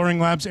there in the Learning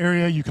Labs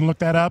area, you can look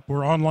that up.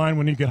 We're online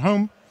when you get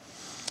home.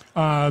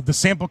 The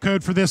sample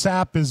code for this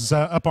app is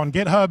up on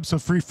GitHub, so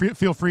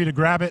feel free to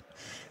grab it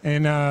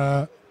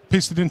and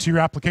paste it into your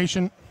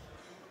application.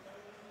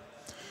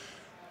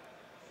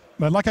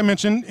 But like I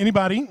mentioned,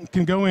 anybody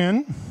can go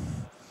in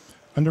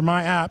under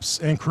My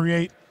Apps and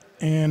create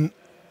an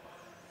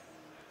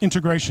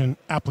integration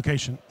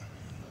application.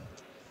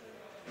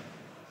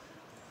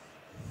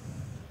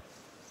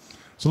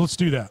 So let's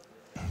do that.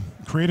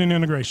 Create an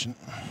integration.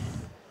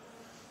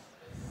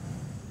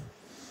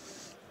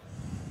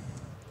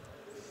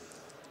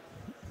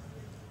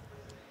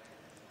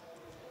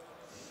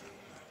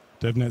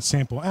 DevNet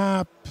sample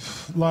app.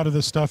 A lot of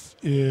this stuff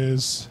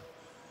is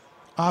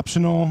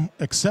optional,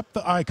 except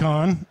the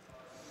icon.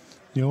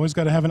 You always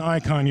got to have an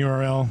icon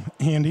URL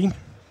handy.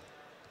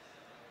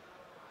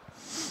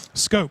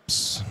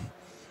 Scopes.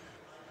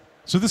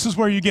 So this is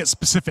where you get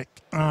specific.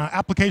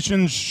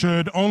 Applications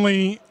should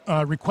only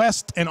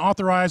request and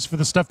authorize for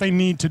the stuff they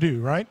need to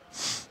do, right?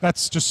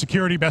 That's just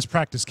security best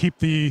practice. Keep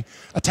the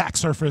attack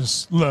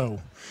surface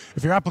low.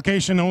 If your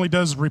application only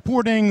does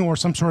reporting or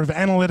some sort of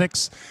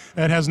analytics,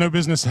 it has no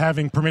business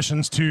having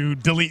permissions to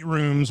delete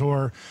rooms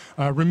or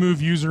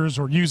remove users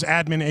or use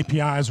admin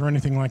APIs or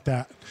anything like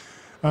that.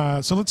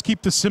 So let's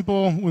keep this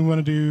simple. We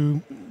want to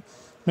do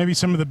maybe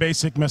some of the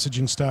basic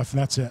messaging stuff,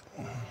 and that's it.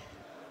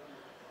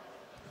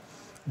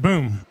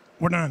 Boom,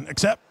 we're done.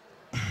 Accept.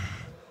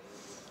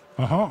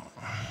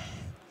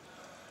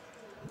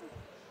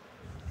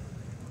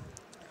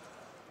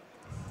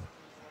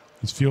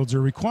 These fields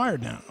are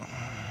required now.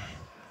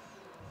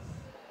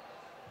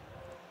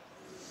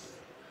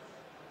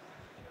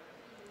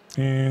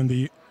 And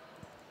the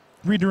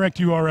redirect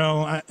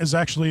URL is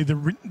actually the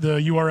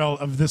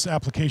URL of this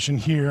application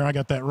here. I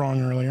got that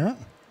wrong earlier.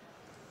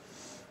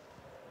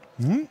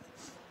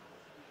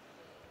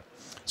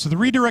 So the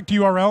redirect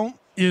URL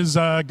is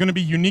going to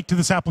be unique to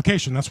this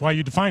application. That's why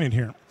you define it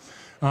here.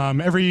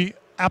 Every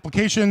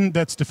application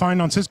that's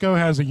defined on Cisco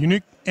has a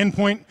unique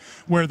endpoint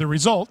where the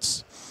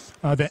results,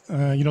 the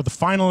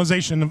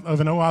finalization of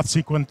an OAuth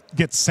sequence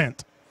gets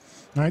sent.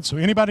 All right, so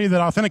anybody that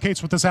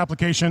authenticates with this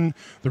application,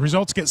 the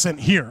results get sent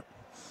here.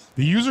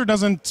 The user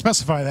doesn't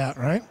specify that,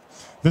 right?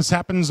 This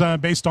happens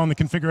based on the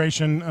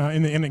configuration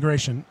in the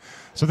integration.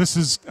 So this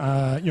is,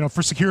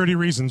 for security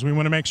reasons, we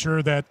want to make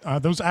sure that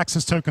those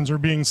access tokens are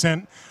being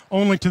sent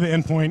only to the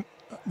endpoint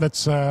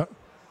that's the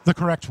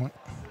correct one.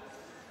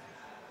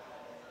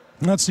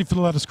 Let's see if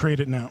it'll let us create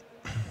it now.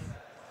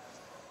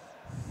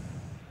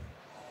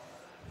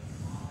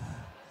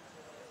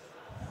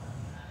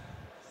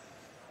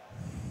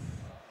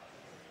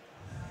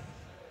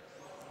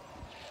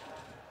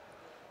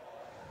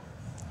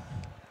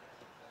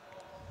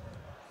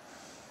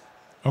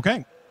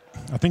 Okay,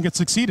 I think it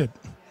succeeded.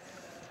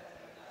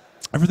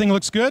 Everything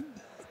looks good,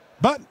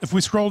 but if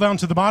we scroll down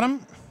to the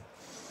bottom,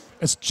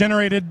 it's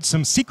generated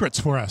some secrets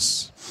for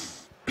us.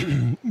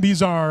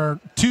 These are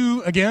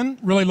two, again,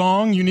 really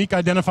long, unique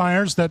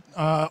identifiers that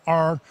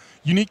are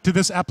unique to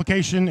this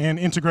application and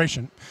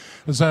integration.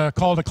 It's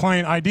called a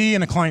client ID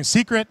and a client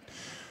secret.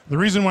 The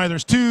reason why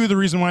there's two, the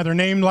reason why they're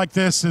named like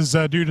this is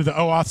due to the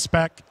Oauth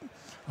spec.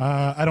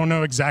 I don't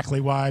know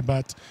exactly why,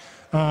 but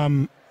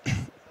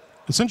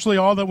essentially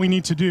all that we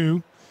need to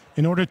do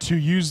in order to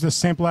use this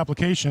sample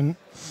application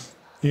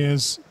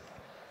is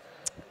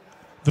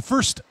the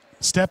first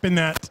step in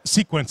that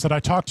sequence that I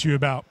talked to you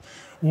about.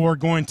 We're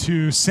going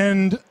to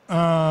send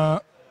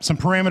some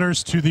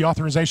parameters to the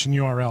authorization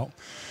URL.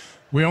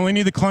 We only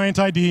need the client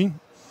ID.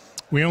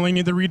 We only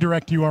need the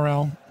redirect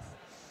URL.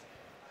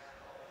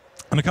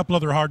 And a couple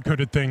other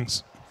hard-coded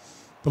things.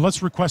 But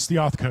let's request the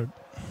auth code.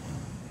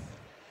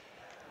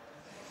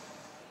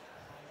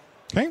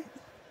 Okay.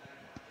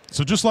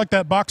 So just like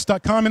that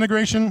box.com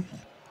integration,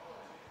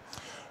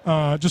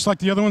 just like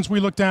the other ones we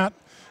looked at,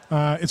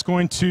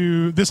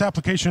 this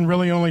application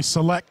really only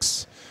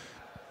selects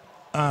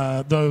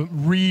the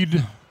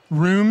read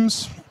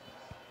rooms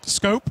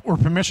scope or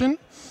permission.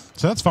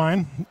 So that's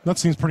fine. That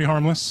seems pretty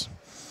harmless.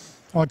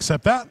 I'll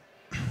accept that.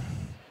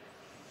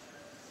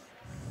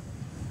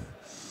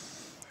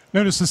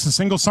 Notice this is a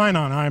single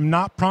sign-on. I'm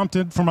not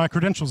prompted for my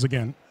credentials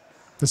again.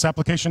 This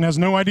application has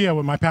no idea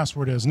what my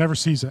password is, never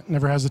sees it,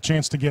 never has a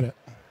chance to get it.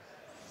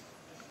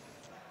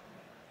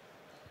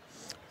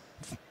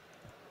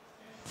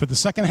 For the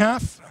second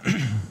half,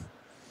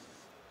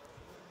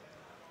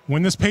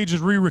 when this page is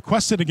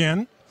re-requested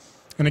again,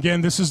 and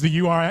again, this is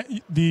the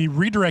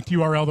redirect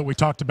URL that we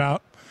talked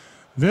about.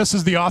 This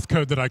is the auth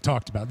code that I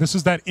talked about. This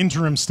is that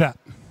interim step.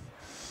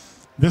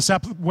 This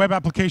web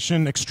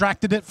application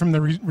extracted it from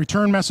the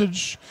return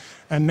message,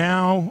 and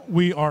now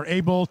we are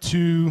able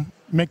to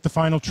make the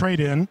final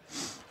trade-in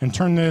and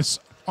turn this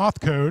auth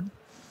code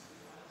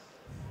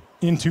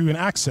into an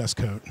access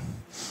code.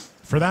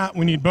 For that,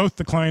 we need both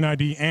the client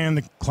ID and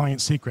the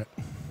client secret.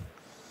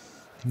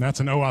 And that's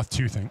an OAuth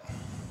 2 thing.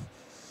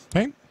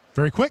 Okay,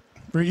 very quick,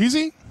 very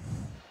easy.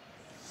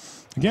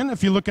 Again,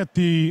 if you look at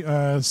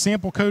the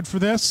sample code for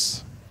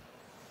this,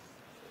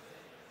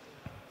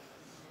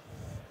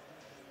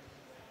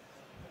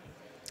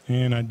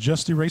 and I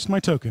just erased my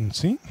token,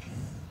 see?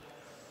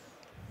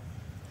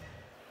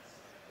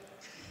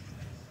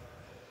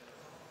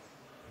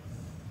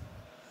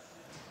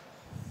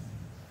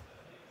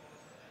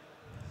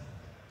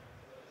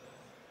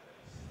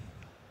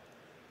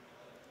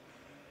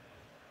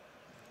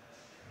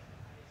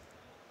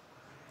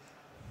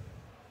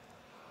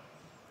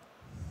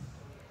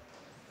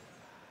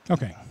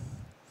 Okay.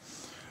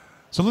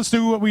 So let's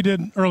do what we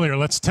did earlier.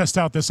 Let's test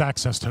out this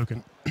access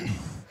token.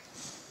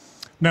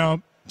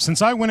 Now,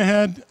 since I went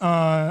ahead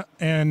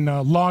and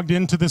logged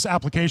into this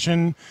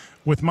application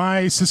with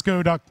my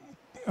Cisco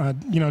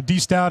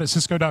dstout at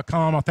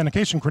cisco.com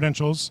authentication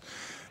credentials,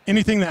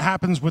 anything that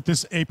happens with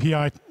this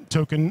API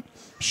token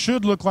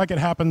should look like it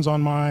happens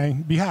on my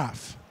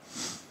behalf.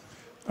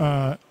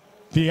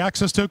 The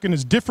access token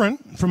is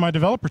different from my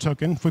developer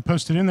token. If we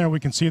post it in there,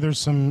 we can see there's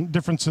some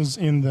differences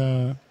in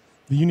the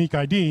unique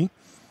ID.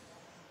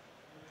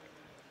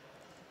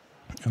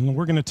 And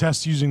we're going to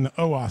test using the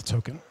OAuth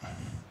token.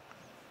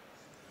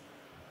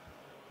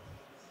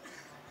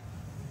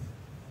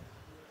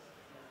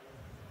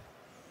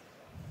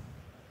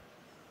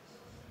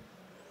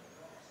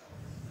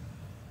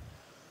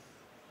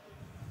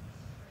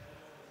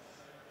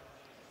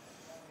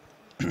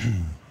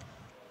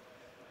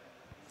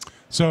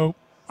 So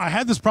I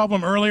had this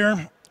problem earlier,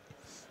 and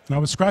I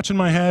was scratching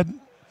my head,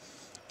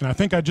 and I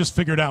think I just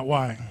figured out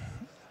why.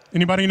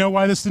 Anybody know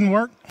why this didn't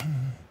work?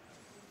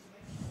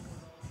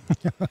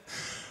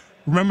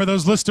 Remember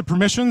those list of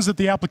permissions that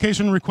the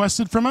application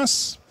requested from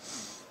us?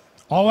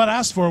 All it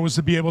asked for was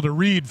to be able to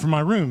read from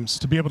my rooms,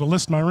 to be able to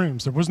list my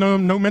rooms. There was no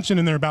mention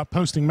in there about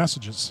posting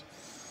messages.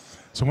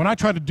 So when I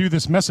try to do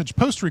this message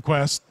post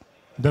request,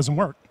 it doesn't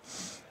work.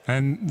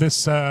 And the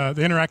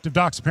interactive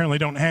docs apparently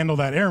don't handle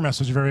that error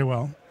message very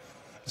well.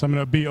 So I'm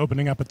going to be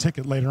opening up a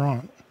ticket later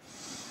on.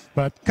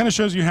 But kind of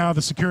shows you how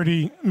the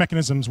security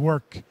mechanisms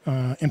work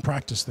in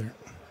practice there.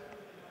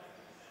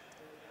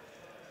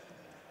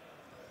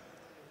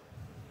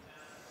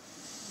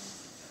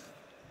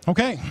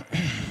 Okay,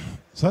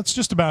 so that's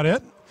just about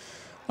it.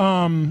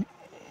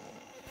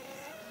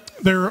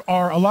 There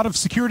are a lot of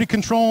security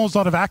controls, a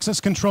lot of access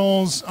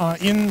controls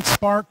in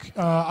Spark.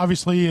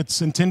 Obviously,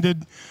 it's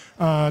intended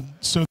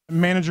so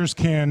managers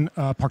can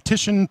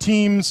partition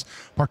teams,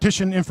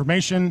 partition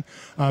information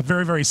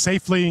very, very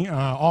safely.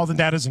 All the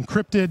data is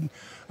encrypted.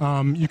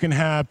 You can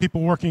have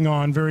people working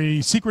on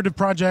very secretive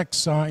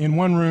projects in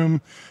one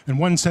room and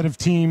one set of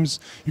teams.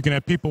 You can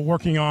have people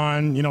working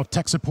on,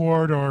 tech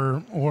support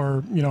or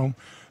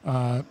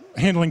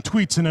handling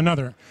tweets in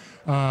another.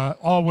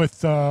 All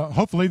with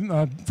hopefully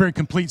very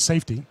complete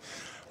safety.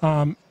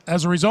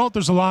 As a result,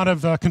 there's a lot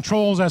of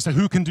controls as to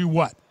who can do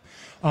what.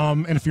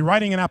 And if you're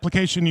writing an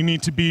application, you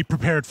need to be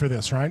prepared for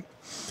this, right?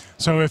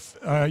 So if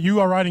you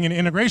are writing an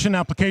integration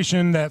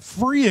application that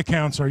free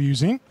accounts are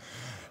using,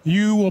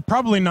 you will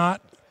probably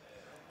not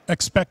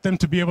expect them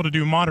to be able to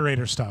do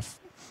moderator stuff.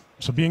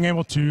 So being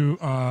able to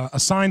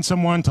assign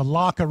someone to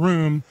lock a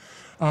room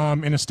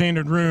in a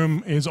standard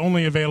room is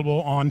only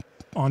available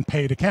on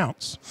paid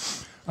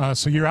accounts.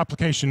 So your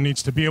application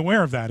needs to be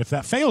aware of that. If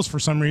that fails for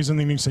some reason,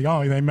 then you say,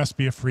 oh, they must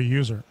be a free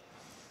user.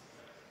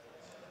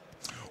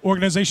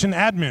 Organization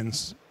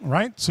admins,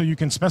 right? So you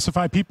can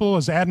specify people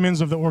as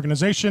admins of the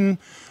organization.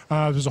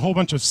 There's a whole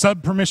bunch of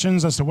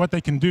sub-permissions as to what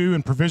they can do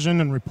and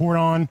provision and report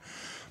on.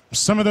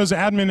 Some of those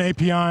admin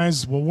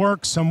APIs will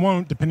work, some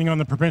won't, depending on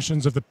the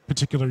permissions of the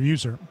particular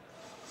user.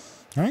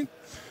 All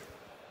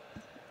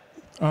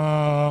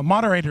right?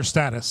 Moderator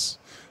status.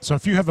 So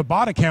if you have a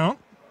bot account,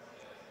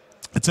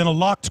 it's in a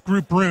locked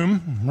group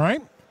room,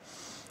 right?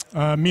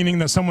 Meaning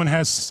that someone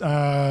has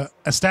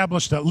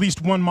established at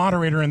least one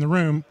moderator in the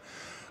room.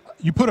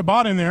 You put a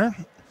bot in there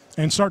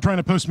and start trying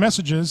to post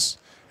messages,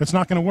 it's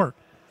not going to work.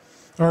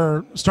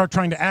 Or start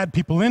trying to add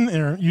people in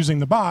there using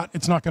the bot,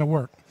 it's not going to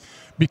work.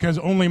 Because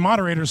only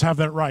moderators have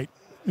that right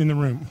in the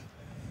room.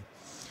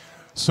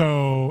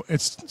 So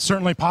it's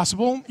certainly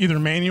possible, either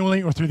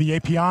manually or through the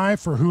API,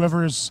 for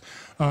whoever's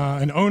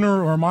an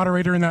owner or a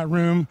moderator in that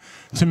room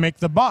to make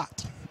the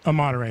bot a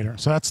moderator.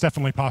 So that's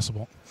definitely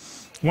possible.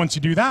 Once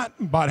you do that,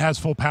 bot has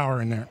full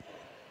power in there.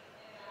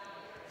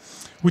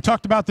 We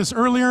talked about this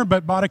earlier,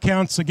 but bot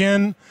accounts,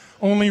 again,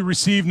 only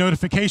receive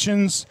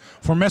notifications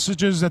for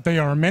messages that they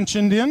are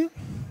mentioned in.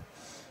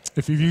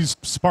 If you've used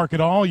Spark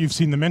at all, you've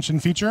seen the mention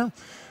feature.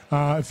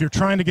 If you're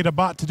trying to get a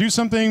bot to do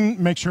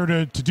something, make sure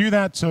to do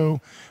that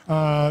so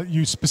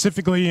you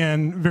specifically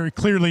and very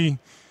clearly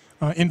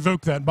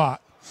invoke that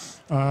bot.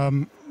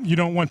 You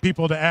don't want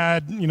people to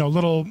add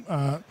little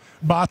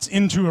bots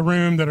into a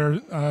room that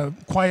are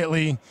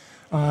quietly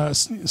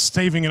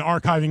saving and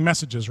archiving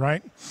messages,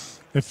 right?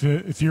 If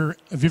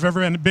you've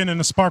ever been in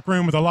a Spark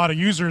room with a lot of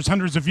users,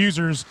 hundreds of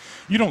users,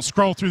 you don't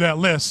scroll through that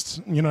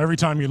list, every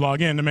time you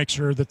log in to make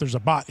sure that there's a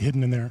bot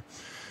hidden in there.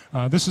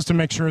 This is to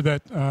make sure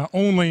that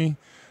only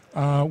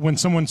when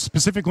someone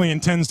specifically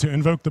intends to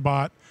invoke the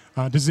bot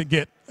does it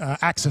get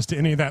access to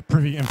any of that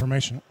privy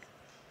information.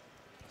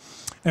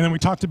 And then we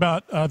talked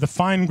about the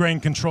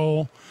fine-grained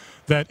control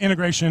that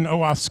integration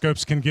OAuth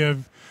scopes can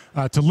give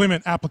to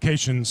limit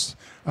applications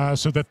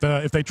so that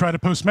if they try to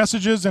post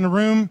messages in a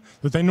room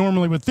that they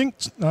normally would think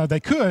they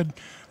could,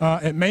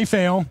 it may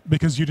fail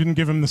because you didn't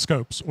give them the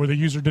scopes or the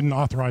user didn't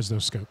authorize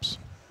those scopes.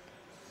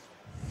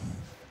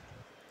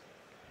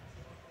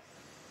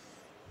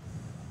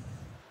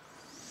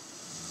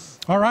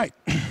 All right,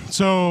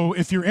 so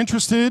if you're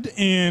interested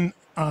in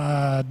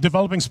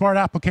developing smart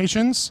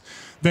applications,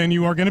 then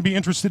you are going to be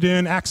interested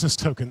in access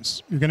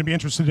tokens. You're going to be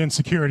interested in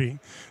security,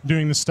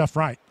 doing this stuff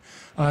right.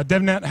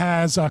 DevNet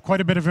has quite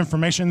a bit of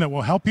information that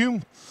will help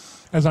you.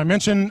 As I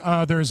mentioned,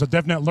 there's a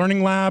DevNet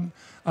Learning Lab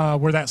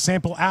where that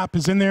sample app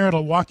is in there.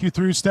 It'll walk you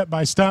through step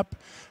by step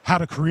how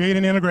to create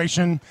an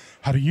integration,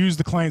 how to use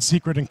the client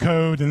secret and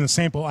code in the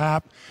sample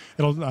app.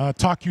 It'll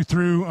talk you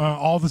through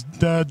all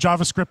the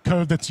JavaScript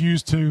code that's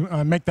used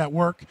to make that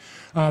work.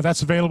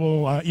 That's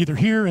available either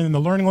here in the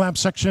Learning Lab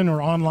section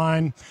or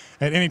online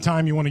at any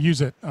time you want to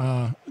use it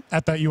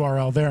at that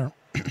URL there.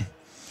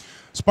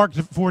 Spark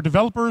for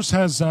Developers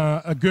has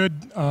a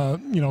good,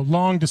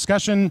 long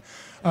discussion,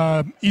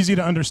 easy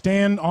to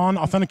understand on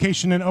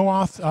authentication and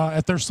OAuth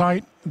at their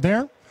site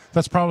there.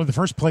 That's probably the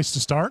first place to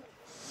start.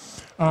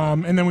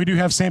 And then we do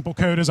have sample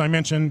code, as I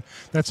mentioned.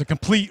 That's a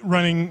complete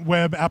running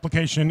web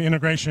application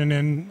integration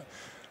in,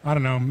 I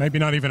don't know, maybe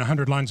not even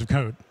 100 lines of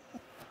code.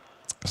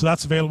 So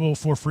that's available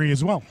for free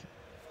as well.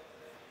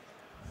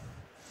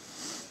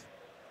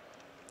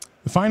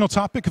 The final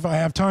topic, if I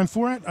have time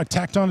for it, I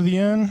tacked on to the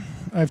end.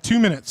 I have 2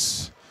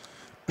 minutes.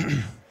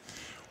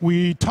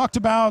 We talked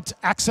about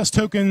access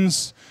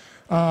tokens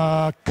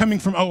coming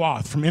from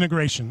OAuth, from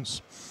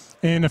integrations.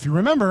 And if you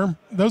remember,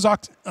 those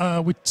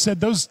we said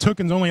those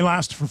tokens only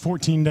last for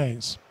 14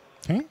 days.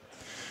 Okay?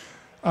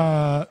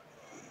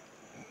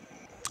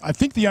 I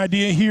think the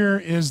idea here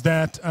is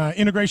that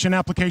integration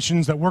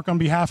applications that work on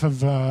behalf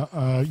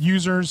of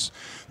users,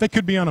 they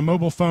could be on a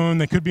mobile phone,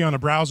 they could be on a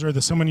browser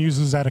that someone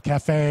uses at a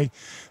cafe,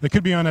 they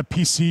could be on a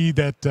PC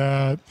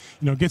that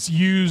gets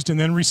used and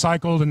then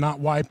recycled and not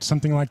wiped,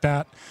 something like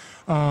that.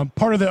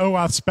 Part of the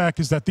OAuth spec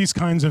is that these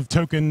kinds of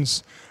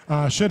tokens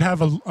should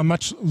have a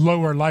much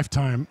lower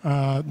lifetime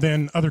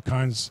than other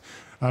kinds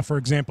for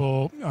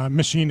example,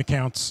 machine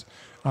accounts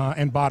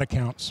and bot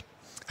accounts.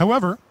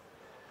 However,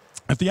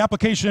 if the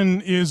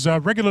application is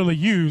regularly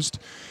used,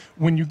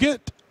 when you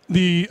get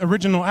the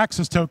original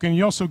access token,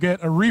 you also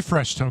get a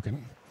refresh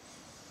token.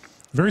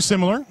 Very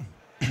similar.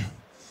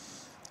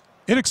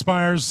 It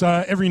expires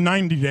every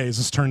 90 days.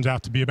 This turns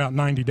out to be about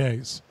 90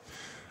 days.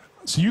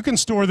 So you can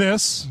store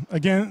this,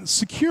 again,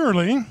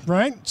 securely,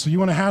 right? So you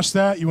want to hash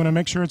that. You want to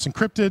make sure it's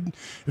encrypted.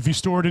 If you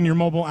store it in your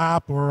mobile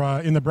app or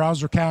in the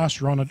browser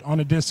cache or on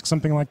a disk,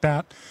 something like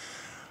that.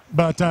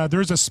 But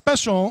there's a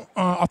special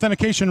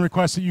authentication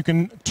request that you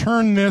can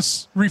turn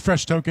this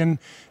refresh token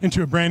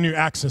into a brand new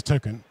access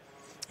token.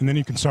 And then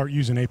you can start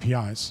using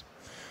APIs.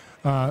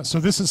 So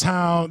this is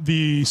how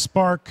the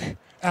Spark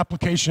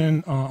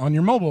application on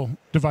your mobile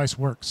device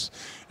works.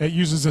 It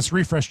uses this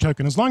refresh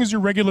token. As long as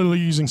you're regularly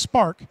using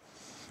Spark,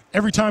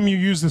 every time you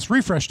use this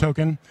refresh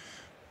token,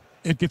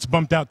 it gets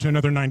bumped out to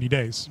another 90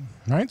 days,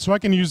 right? So I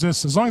can use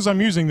this, as long as I'm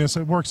using this,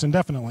 it works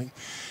indefinitely.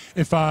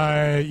 If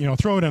I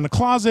throw it in a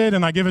closet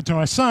and I give it to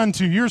my son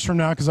 2 years from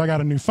now because I got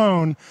a new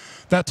phone,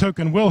 that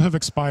token will have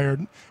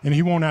expired and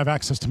he won't have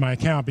access to my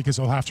account because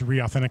he'll have to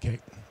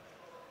re-authenticate.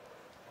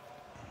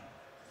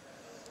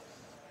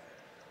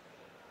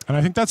 And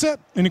I think that's it.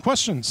 Any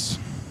questions?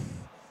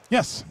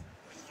 Yes?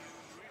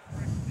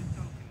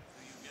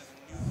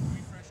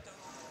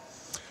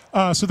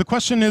 So the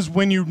question is,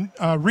 when you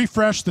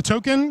refresh the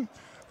token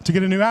to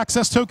get a new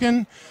access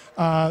token,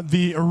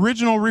 the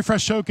original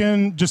refresh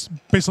token just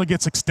basically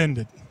gets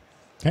extended.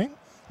 Okay?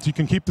 So you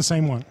can keep the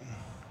same one.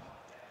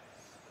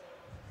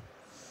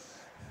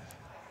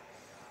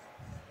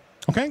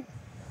 Okay?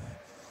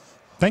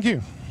 Thank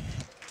you.